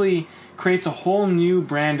actually creates a whole new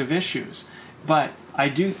brand of issues. But I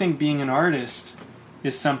do think being an artist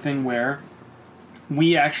is something where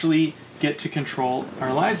we actually get to control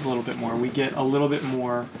our lives a little bit more. We get a little bit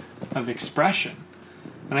more of expression.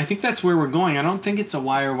 And I think that's where we're going. I don't think it's a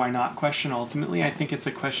why or why not question ultimately. I think it's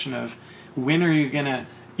a question of when are you going to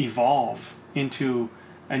evolve into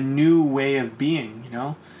a new way of being, you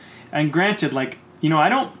know? And granted, like, you know,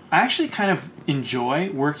 I actually kind of enjoy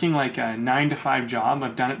working like a 9-to-5 job.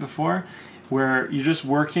 I've done it before, where you're just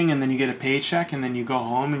working and then you get a paycheck and then you go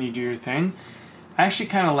home and you do your thing. I actually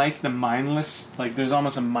kind of like the mindless, like there's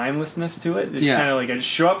almost a mindlessness to it. It's kind of like I just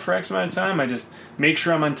show up for X amount of time. I just make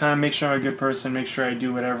sure I'm on time, make sure I'm a good person, make sure I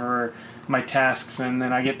do whatever my tasks, and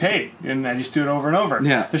then I get paid. And I just do it over and over.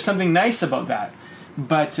 Yeah. There's something nice about that.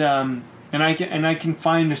 But, and I can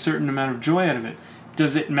find a certain amount of joy out of it.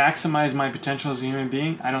 Does it maximize my potential as a human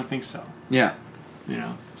being? I don't think so. Yeah. You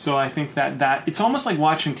know? So I think that it's almost like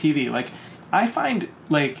watching TV. Like, I find,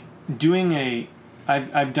 like, doing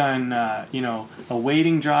I've done, a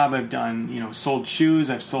waiting job. I've done, sold shoes.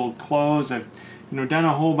 I've sold clothes. I've, done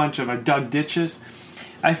a whole bunch of, I've dug ditches.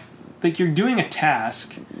 Like you're doing a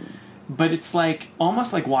task, but it's like,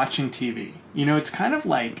 almost like watching TV. It's kind of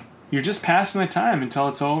like you're just passing the time until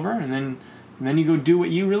it's over, and then you go do what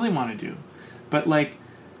you really want to do. But like,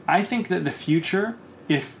 I think that the future,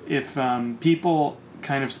 if people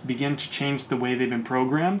kind of begin to change the way they've been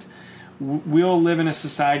programmed, we'll live in a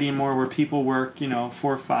society more where people work, 4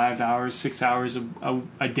 or 5 hours, 6 hours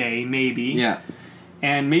a day, maybe. Yeah.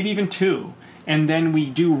 And maybe even 2. And then we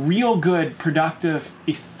do real good, productive,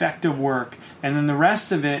 effective work. And then the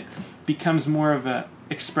rest of it becomes more of a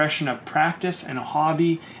expression of practice and a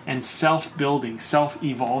hobby and self-building,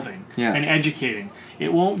 self-evolving, and educating.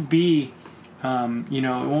 It won't be, it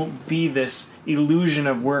won't be this illusion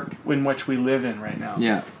of work in which we live in right now.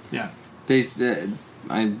 Yeah. Yeah.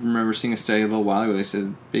 I remember seeing a study a little while ago. They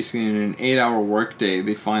said basically in an 8-hour workday,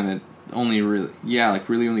 they find that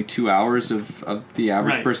really only 2 hours of the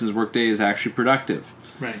average person's workday is actually productive.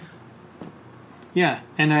 Right. Yeah,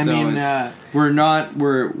 and we're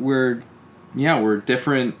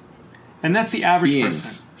different. And that's the average beings.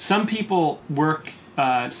 person. Some people work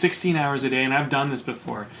 16 hours a day, and I've done this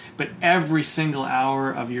before, but every single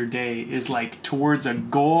hour of your day is like towards a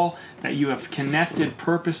goal that you have connected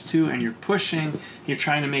purpose to, and you're pushing, you're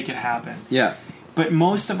trying to make it happen. Yeah. But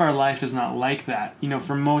most of our life is not like that,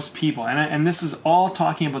 for most people. And this is all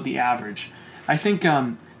talking about the average. I think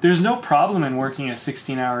there's no problem in working a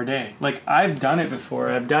 16-hour day. Like, I've done it before.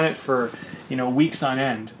 I've done it for, weeks on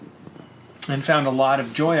end and found a lot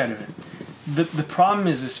of joy out of it. The problem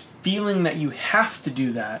is this feeling that you have to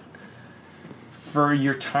do that for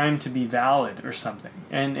your time to be valid or something.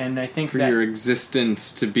 And I think for your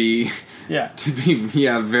existence to be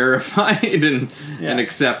verified and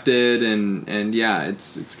accepted and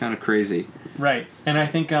it's kind of crazy. Right. And I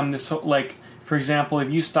think this whole, like, for example,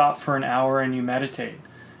 if you stop for an hour and you meditate,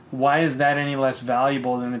 why is that any less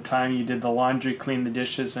valuable than the time you did the laundry, cleaned the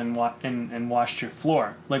dishes, and washed your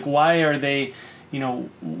floor? Like, why are they,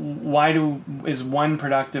 is one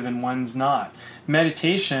productive and one's not?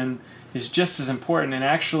 Meditation is just as important, and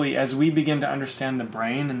actually, as we begin to understand the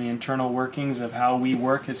brain and the internal workings of how we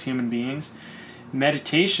work as human beings,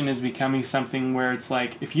 meditation is becoming something where it's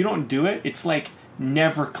like, if you don't do it, it's like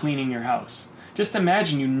never cleaning your house. Just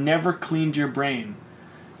imagine you never cleaned your brain.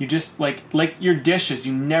 You just, like your dishes,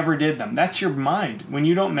 you never did them. That's your mind. When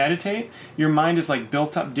you don't meditate, your mind is like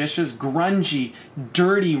built up dishes, grungy,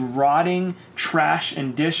 dirty, rotting trash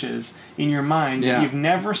and dishes in your mind. Yeah. You've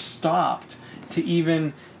never stopped to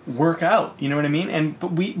even work out. You know what I mean?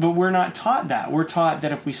 But we're not taught that. We're taught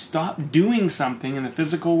that if we stop doing something in the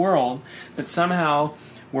physical world, that somehow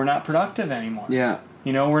we're not productive anymore. Yeah.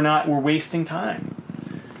 We're wasting time.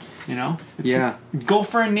 Go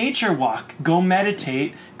for a nature walk. Go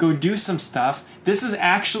meditate. Go do some stuff. This is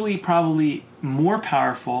actually probably more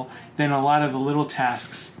powerful than a lot of the little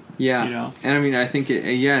tasks. Yeah. And I mean, I think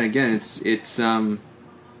it's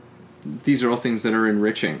these are all things that are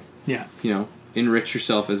enriching. Yeah. Enrich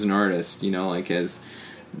yourself as an artist. As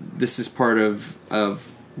this is part of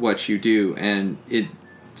what you do, and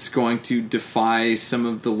it's going to defy some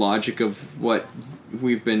of the logic of what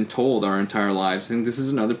we've been told our entire lives. And this is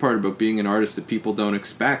another part about being an artist that people don't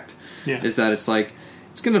expect. Yeah. Is that it's like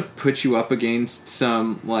it's going to put you up against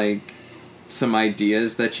some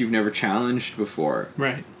ideas that you've never challenged before.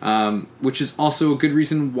 Right. Which is also a good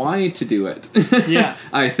reason why to do it. Yeah.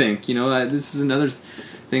 I think, this is another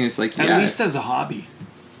thing. It's like, at least as a hobby.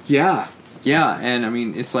 Yeah. Yeah. And I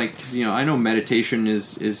mean, it's like, 'cause, I know meditation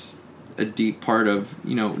is a deep part of,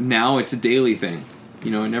 now it's a daily thing. It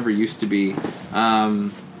never used to be. But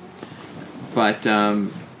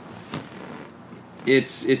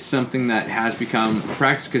it's something that has become a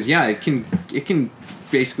practice because, it can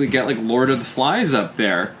basically get like Lord of the Flies up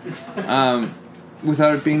there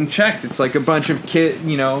without it being checked. It's like a bunch of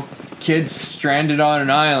kids stranded on an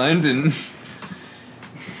island and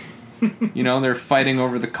they're fighting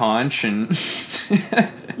over the conch and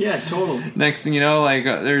yeah, totally. Next thing you know,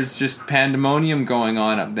 there's just pandemonium going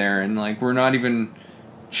on up there, and we're not even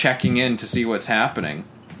checking in to see what's happening.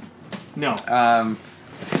 No.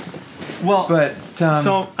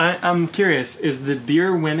 So I'm curious: is the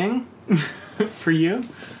beer winning for you?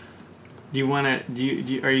 Do you want to? Do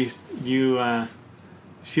you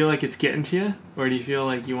feel like it's getting to you, or do you feel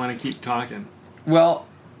like you want to keep talking? Well,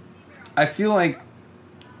 I feel like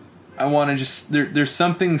I want to just there's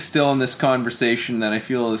something still in this conversation that I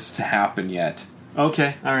feel is to happen yet.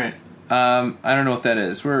 Okay, all right. I don't know what that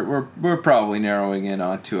is. We're probably narrowing in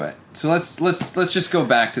onto it. So let's just go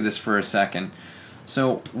back to this for a second.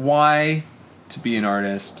 So why to be an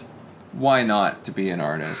artist? Why not to be an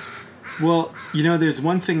artist? Well, there's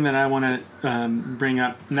one thing that I want to bring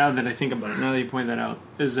up now that I think about it. Now that you point that out,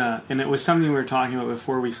 is and it was something we were talking about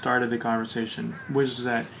before we started the conversation, which is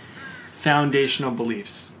that foundational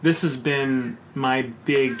beliefs. This has been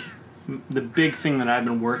the big thing that I've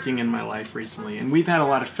been working in my life recently, and we've had a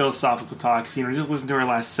lot of philosophical talks. Just listen to our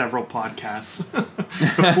last several podcasts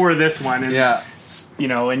before this one, and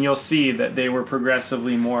and you'll see that they were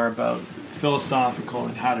progressively more about philosophical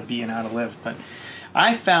and how to be and how to live. But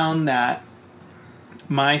I found that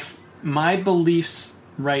my beliefs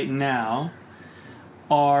right now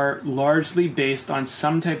are largely based on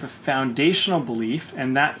some type of foundational belief,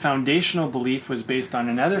 and that foundational belief was based on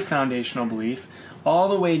another foundational belief all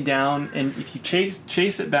the way down, and if you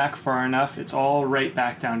chase it back far enough, it's all right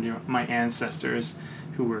back down to my ancestors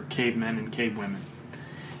who were cavemen and cavewomen.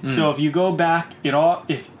 So if you go back,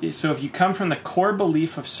 if you come from the core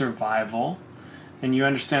belief of survival, and you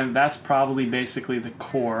understand that's probably basically the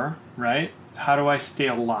core, right? How do I stay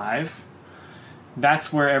alive?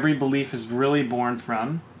 That's where every belief is really born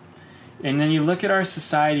from. And then you look at our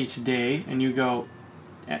society today and you go,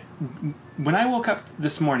 when I woke up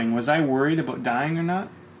this morning, was I worried about dying or not?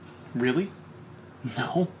 Really?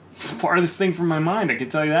 No. Farthest thing from my mind, I can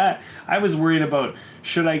tell you that. I was worried about,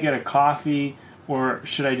 should I get a coffee or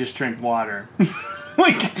should I just drink water?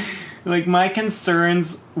 Like my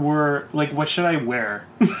concerns were like, what should I wear?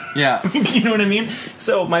 Yeah. You know what I mean?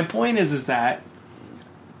 So my point is that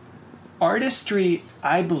artistry,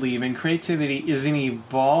 I believe, and creativity is an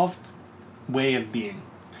evolved way of being.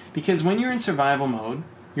 Because when you're in survival mode,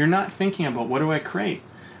 you're not thinking about, what do I create?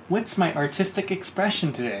 What's my artistic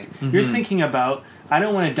expression today? Mm-hmm. You're thinking about, I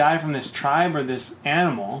don't want to die from this tribe or this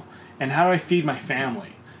animal, and how do I feed my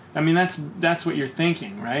family? I mean, that's what you're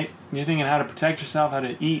thinking, right? You're thinking how to protect yourself, how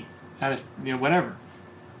to eat, how to, whatever.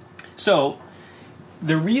 So,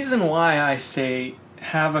 the reason why I say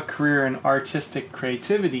have a career in artistic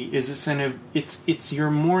creativity is it's your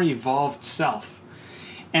more evolved self,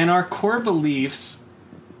 and our core beliefs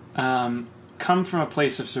come from a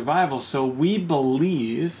place of survival. So we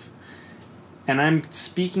believe, and I'm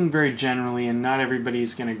speaking very generally, and not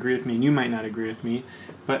everybody's going to agree with me, and you might not agree with me,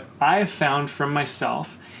 but I have found from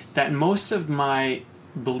myself that most of my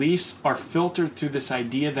beliefs are filtered through this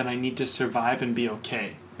idea that I need to survive and be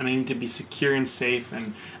okay. And I need to be secure and safe,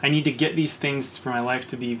 and I need to get these things for my life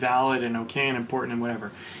to be valid and okay and important and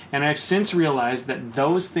whatever. And I've since realized that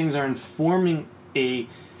those things are informing a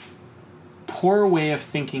poor way of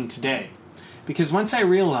thinking today. Because once I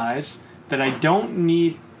realize that I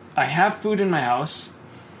have food in my house.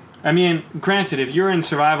 I mean, granted, if you're in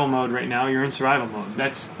survival mode right now, you're in survival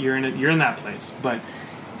mode. You're in that place. But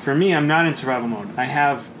for me, I'm not in survival mode. I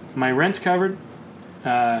have my rent's covered,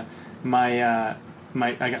 I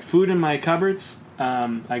got food in my cupboards.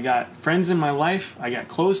 I got friends in my life. I got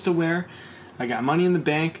clothes to wear. I got money in the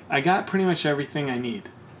bank. I got pretty much everything I need.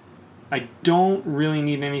 I don't really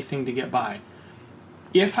need anything to get by.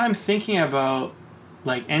 If I'm thinking about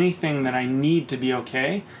anything that I need to be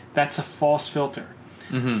okay, that's a false filter.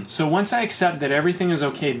 Mm-hmm. So once I accept that everything is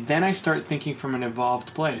okay, then I start thinking from an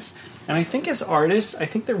evolved place. And I think as artists,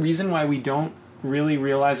 the reason why we don't really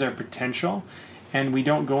realize our potential and we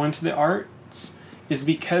don't go into the arts is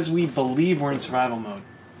because we believe we're in survival mode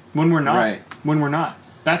when we're not. Right. When we're not.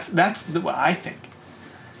 That's what I think.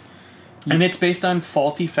 And it's based on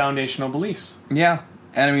faulty foundational beliefs. Yeah.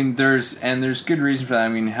 And I mean, there's good reason for that. I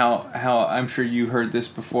mean, how I'm sure you heard this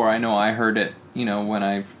before. I know I heard it, when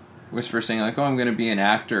I was first saying, like, oh, I'm going to be an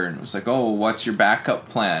actor. And it was like, oh, what's your backup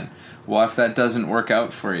plan? What if that doesn't work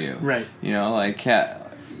out for you? Right.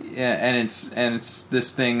 And it's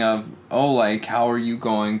this thing of, oh, like, how are you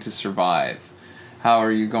going to survive? How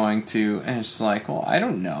are you going to... And it's like, well, I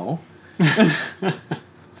don't know.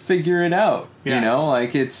 Figure it out. Yeah.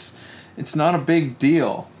 It's not a big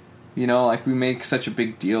deal. We make such a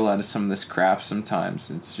big deal out of some of this crap sometimes.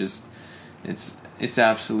 It's just, it's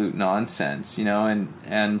absolute nonsense,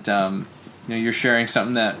 and you're sharing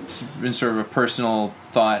something that's been sort of a personal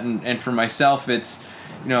thought, and for myself, it's,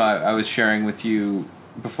 I was sharing with you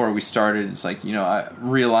before we started, it's like,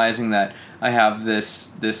 realizing that I have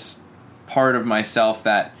this part of myself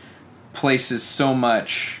that places so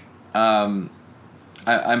much, I'm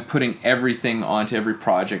putting everything onto every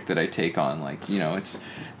project that I take on. Like, it's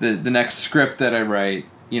the next script that I write,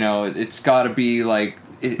 it's got to be like,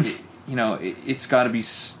 it's got to be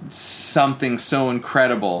something so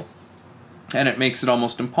incredible, and it makes it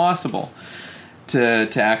almost impossible to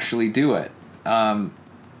actually do it. And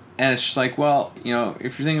it's just like, well,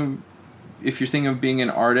 if you're thinking of being an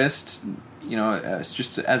artist, it's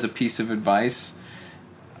just as a piece of advice,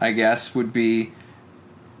 I guess, would be,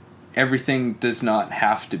 everything does not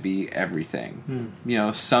have to be everything.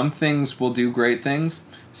 Some things will do great things,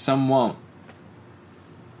 some won't.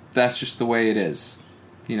 That's just the way it is.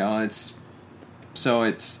 It's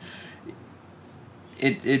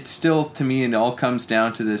still, to me, it all comes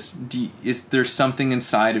down to this: is there something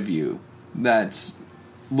inside of you that's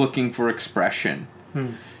looking for expression?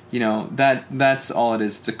 That's all it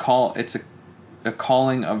is. It's a call. It's a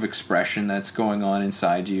calling of expression that's going on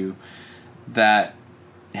inside you that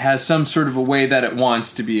has some sort of a way that it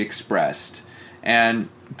wants to be expressed, and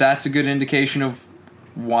that's a good indication of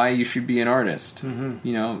why you should be an artist.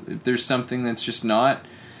 If there's something that's just not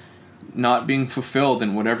being fulfilled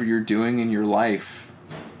in whatever you're doing in your life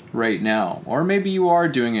right now, or maybe you are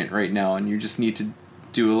doing it right now and you just need to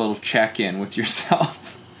do a little check-in with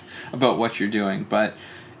yourself about what you're doing. But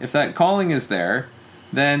if that calling is there,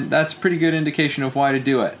 then that's a pretty good indication of why to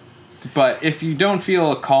do it. But if you don't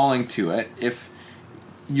feel a calling to it, if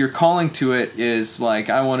your calling to it is like,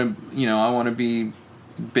 I want to be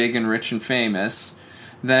big and rich and famous,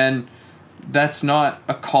 then that's not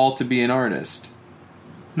a call to be an artist.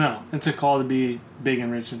 No, it's a call to be big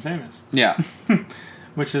and rich and famous. Yeah.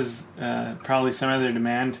 Which is probably some other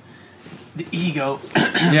demand. The ego.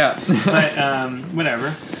 Yeah. But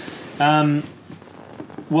whatever.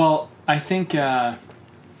 Well, I think, or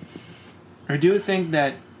do you think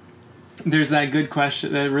that there's that good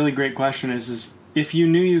question, that really great question is if you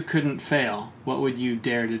knew you couldn't fail, what would you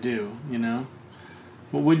dare to do,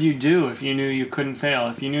 What would you do if you knew you couldn't fail?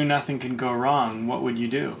 If you knew nothing could go wrong, what would you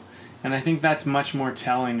do? And I think that's much more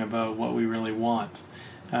telling about what we really want.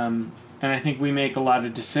 And I think we make a lot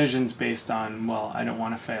of decisions based on, well, I don't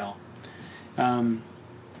want to fail.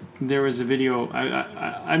 There was a video,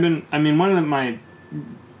 one of my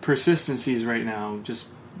persistencies right now, just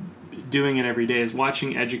doing it every day, is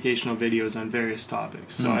watching educational videos on various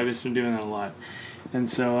topics. So I've just been doing that a lot. And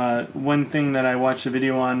so one thing that I watched a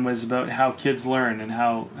video on was about how kids learn and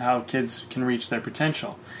how kids can reach their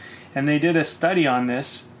potential. And they did a study on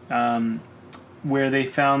this where they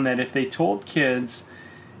found that if they told kids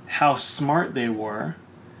how smart they were,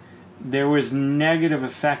 there was negative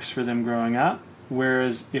effects for them growing up,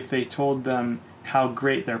 whereas if they told them how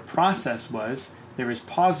great their process was, there was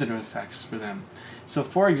positive effects for them. So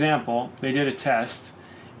for example, they did a test,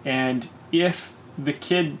 and if the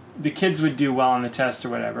kids would do well on the test or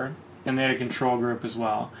whatever, and they had a control group as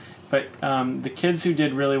well, but the kids who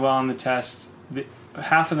did really well on the test,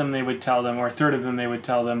 half of them they would tell them, or a third of them they would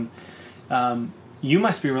tell them, you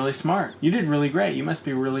must be really smart. You did really great. You must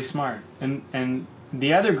be really smart. And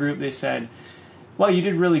the other group, they said, well, you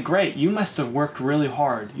did really great. You must have worked really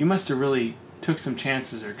hard. You must have really took some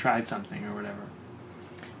chances or tried something or whatever.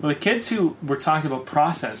 Well, the kids who were talking about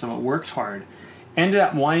process, about worked hard, ended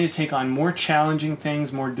up wanting to take on more challenging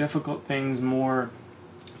things, more difficult things,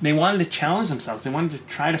 they wanted to challenge themselves. They wanted to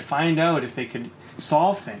try to find out if they could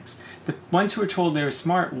solve things. The ones who were told they were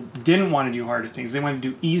smart didn't want to do harder things. They wanted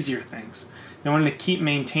to do easier things. They wanted to keep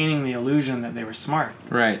maintaining the illusion that they were smart.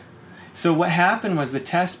 Right. So what happened was the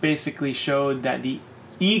test basically showed that the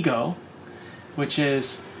ego, which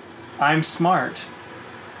is, I'm smart,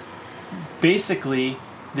 basically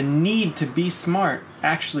the need to be smart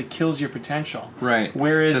actually kills your potential. Right.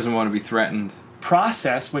 Whereas doesn't want to be threatened.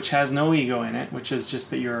 process, which has no ego in it, which is just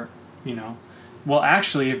that you're, well,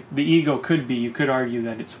 actually, if the ego could be, you could argue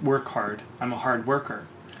that it's work hard. I'm a hard worker.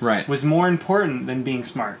 Right. Was more important than being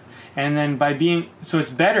smart. And then so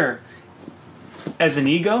it's better, as an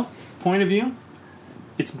ego point of view,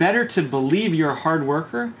 it's better to believe you're a hard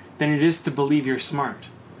worker than it is to believe you're smart.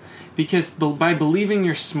 Because by believing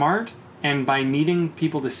you're smart and by needing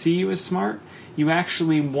people to see you as smart, you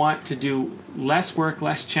actually want to do less work,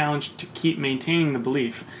 less challenge to keep maintaining the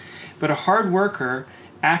belief. But a hard worker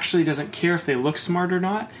actually doesn't care if they look smart or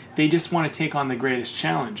not. They just want to take on the greatest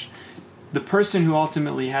challenge. The person who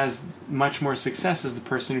ultimately has much more success is the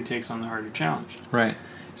person who takes on the harder challenge. Right.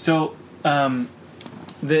 So the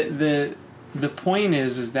point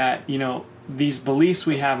is that, these beliefs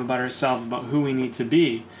we have about ourselves, about who we need to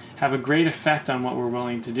be, have a great effect on what we're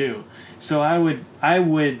willing to do. So I would,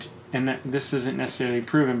 and this isn't necessarily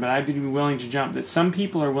proven, but I'd be willing to jump that some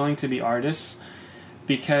people are willing to be artists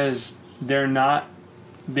because they're not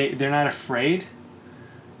afraid,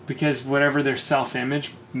 because whatever their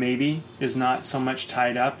self-image maybe is not so much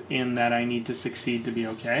tied up in that I need to succeed to be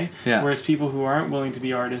okay. Yeah. Whereas people who aren't willing to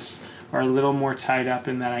be artists are a little more tied up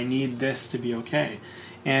in that I need this to be okay.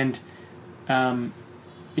 And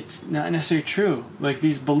it's not necessarily true. Like,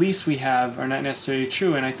 these beliefs we have are not necessarily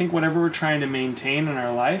true. And I think whatever we're trying to maintain in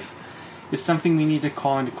our life is something we need to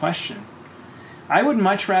call into question. I would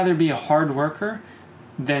much rather be a hard worker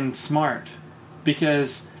than smart,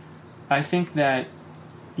 because I think that,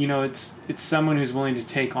 it's someone who's willing to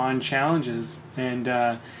take on challenges.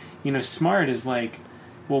 And, smart is like,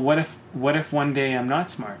 well, what if one day I'm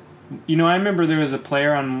not smart? I remember there was a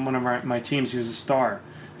player on one of my teams. He was a star.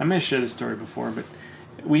 I may have shared this story before, but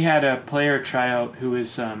we had a player try out who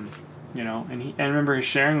was, and I remember him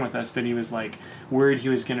sharing with us that he was like worried he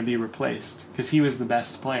was going to be replaced because he was the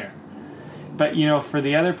best player. But, for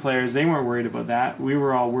the other players, they weren't worried about that. We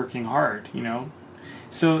were all working hard,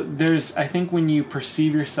 So I think when you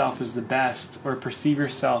perceive yourself as the best, or perceive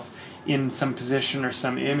yourself in some position or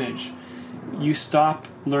some image, you stop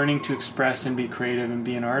learning to express and be creative and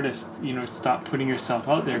be an artist. Stop putting yourself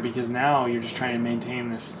out there, because now you're just trying to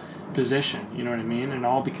maintain this position. You know what I mean? And it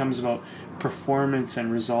all becomes about performance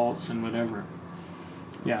and results and whatever.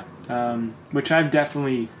 Yeah. Which I've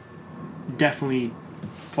definitely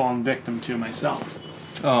fallen victim to myself.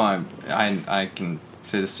 Oh, I can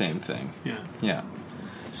say the same thing. Yeah. Yeah.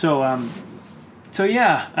 So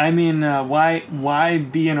yeah, I mean, why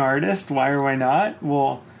be an artist? Why or why not?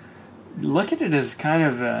 Well, look at it as kind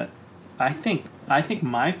of I think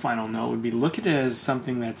my final note would be, look at it as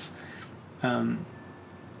something that's,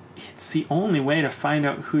 it's the only way to find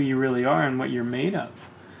out who you really are and what you're made of.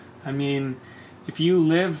 I mean, if you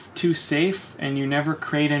live too safe and you never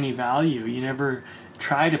create any value, you never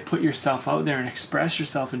try to put yourself out there and express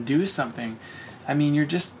yourself and do something, I mean, you're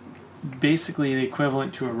just basically the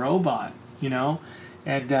equivalent to a robot,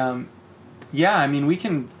 And yeah, I mean, we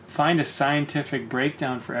can find a scientific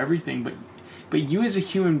breakdown for everything, but you as a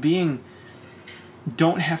human being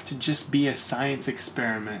don't have to just be a science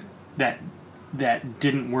experiment that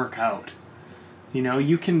didn't work out.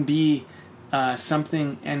 You can be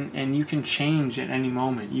something, and you can change at any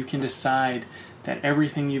moment. You can decide that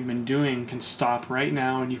everything you've been doing can stop right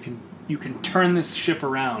now, and you can turn this ship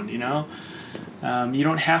around. You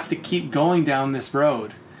don't have to keep going down this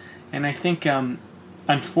road. And I think,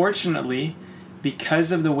 unfortunately,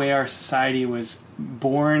 because of the way our society was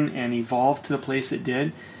born and evolved to the place it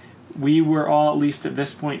did, we were all, at least at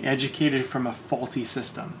this point, educated from a faulty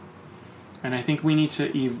system. And I think we need to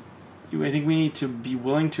be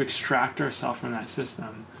willing to extract ourselves from that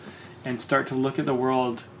system and start to look at the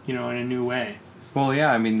world, in a new way. Well,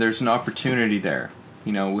 yeah, I mean, there's an opportunity there.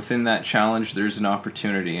 Within that challenge, there's an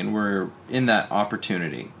opportunity, and we're in that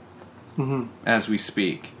opportunity as we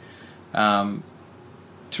speak. To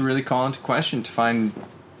really call into question, to find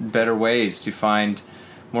better ways, to find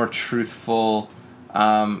more truthful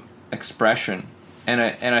expression. And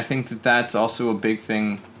I think that that's also a big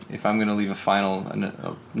thing. If I'm going to leave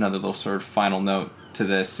another little sort of final note to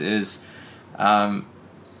this is,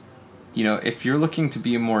 if you're looking to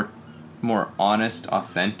be a more honest,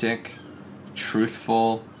 authentic,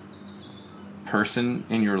 truthful person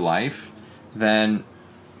in your life, then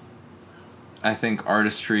I think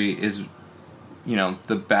artistry is,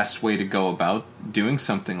 the best way to go about doing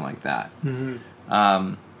something like that. Mm-hmm.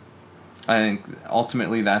 I think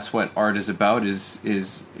ultimately that's what art is about,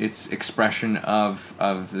 is its expression of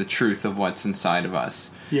the truth of what's inside of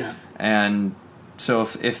us. Yeah. And so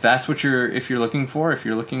if that's what you're looking for, if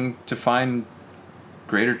you're looking to find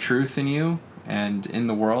greater truth in you, and in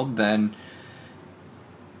the world, then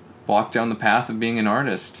walk down the path of being an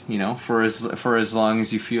artist, for as long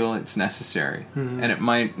as you feel it's necessary. And it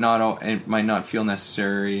might not feel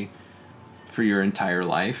necessary for your entire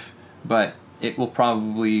life, but it will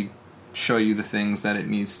probably show you the things that it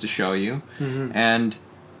needs to show you. And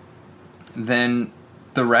then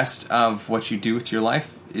the rest of what you do with your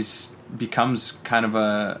life becomes kind of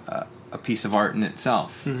a piece of art in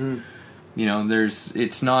itself.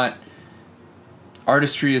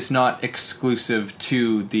 Artistry is not exclusive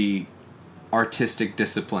to the artistic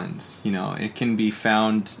disciplines. It can be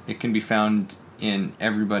found in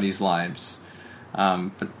everybody's lives.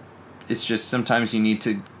 But it's just sometimes you need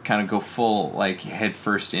to kind of go full, head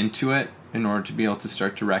first into it in order to be able to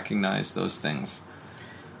start to recognize those things.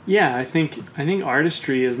 Yeah, I think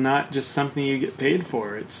artistry is not just something you get paid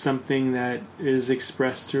for. It's something that is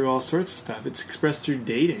expressed through all sorts of stuff. It's expressed through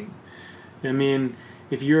dating. I mean,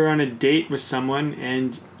 if you're on a date with someone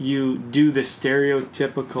and you do the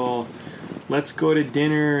stereotypical, let's go to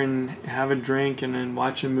dinner and have a drink and then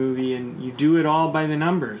watch a movie, and you do it all by the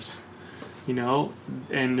numbers,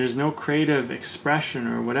 and there's no creative expression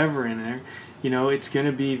or whatever in there, it's going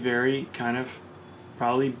to be very kind of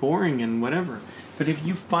probably boring and whatever. But if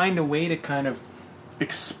you find a way to kind of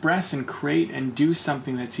express and create and do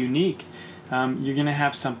something that's unique, you're going to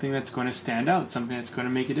have something that's going to stand out, something that's going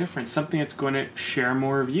to make a difference, something that's going to share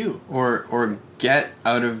more of you. Or get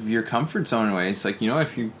out of your comfort zone in a way. It's like,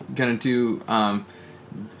 if you're going to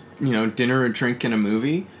do, dinner or drink in a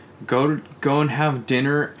movie, go and have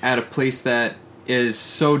dinner at a place that is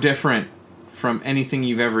so different from anything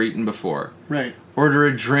you've ever eaten before. Right. Order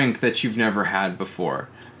a drink that you've never had before.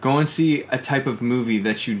 Go and see a type of movie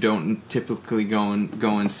that you don't typically go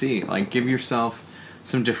and see. Give yourself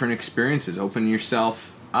some different experiences. Open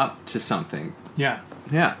yourself up to something. Yeah.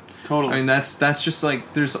 Yeah. Totally. I mean, that's just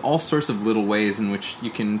there's all sorts of little ways in which you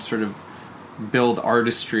can sort of build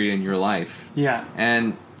artistry in your life. Yeah.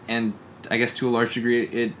 And I guess to a large degree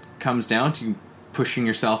it comes down to pushing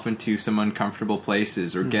yourself into some uncomfortable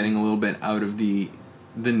places or getting a little bit out of the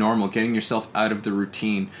normal, getting yourself out of the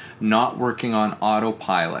routine, not working on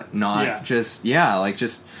autopilot,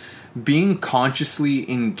 just being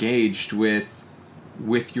consciously engaged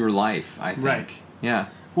with your life, I think. Right. Yeah.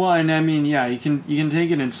 Well, and I mean, you can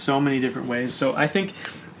take it in so many different ways. So I think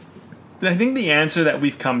the answer that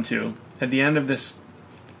we've come to at the end of this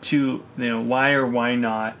to, why or why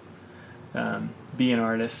not be an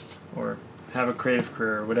artist or have a creative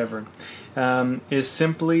career or whatever, is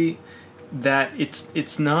simply that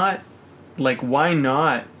it's not why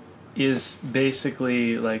not is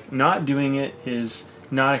basically not doing it is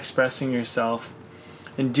not expressing yourself,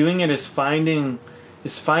 and doing it is finding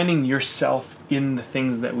yourself in the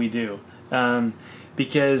things that we do,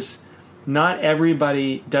 because not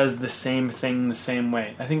everybody does the same thing the same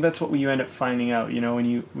way. I think that's what you end up finding out. When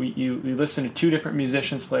you listen to two different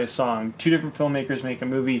musicians play a song, two different filmmakers make a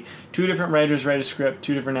movie, two different writers write a script,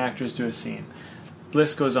 two different actors do a scene.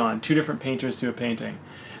 List goes on. Two different painters do a painting.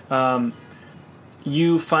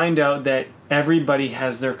 You find out that everybody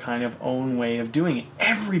has their kind of own way of doing it.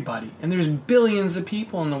 Everybody. And there's billions of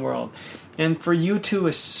people in the world. And for you to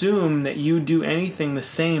assume that you do anything the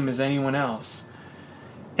same as anyone else,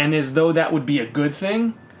 and as though that would be a good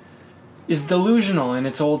thing, is delusional in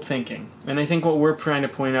its old thinking. And I think what we're trying to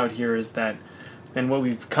point out here is that, and what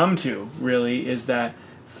we've come to really, is that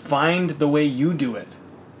find the way you do it.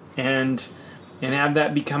 And have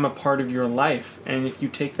that become a part of your life. And if you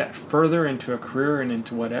take that further into a career and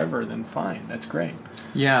into whatever, then fine. That's great.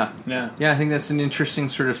 Yeah. Yeah. Yeah, I think that's an interesting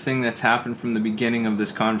sort of thing that's happened from the beginning of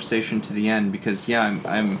this conversation to the end, because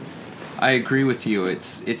I agree with you.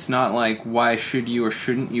 It's not like why should you or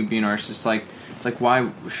shouldn't you be an artist. It's like why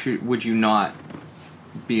would you not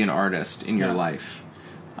be an artist in your life?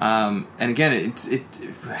 And again, it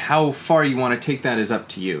how far you want to take that is up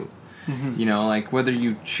to you. Mm-hmm. Whether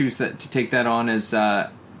you choose to take that on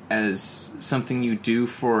as something you do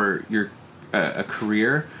for your a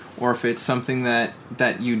career, or if it's something that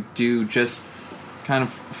you do just kind of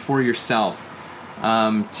for yourself,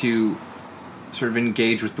 to sort of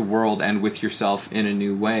engage with the world and with yourself in a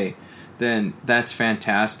new way, then that's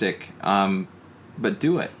fantastic. But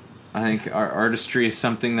do it. I think our artistry is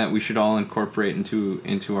something that we should all incorporate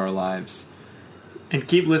into our lives. And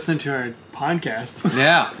keep listening to our podcast.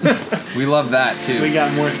 Yeah, we love that too. We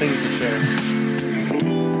got more things to share.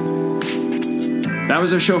 that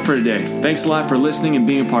was our show for today. Thanks a lot for listening and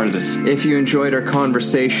being a part of this. If you enjoyed our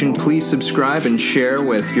conversation, please subscribe and share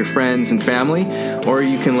with your friends and family, or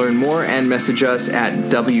you can learn more and message us at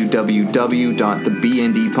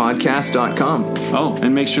www.thebndpodcast.com. Oh,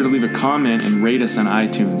 and make sure to leave a comment and rate us on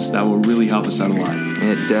iTunes. That will really help us out a lot.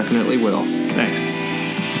 It definitely will. Thanks.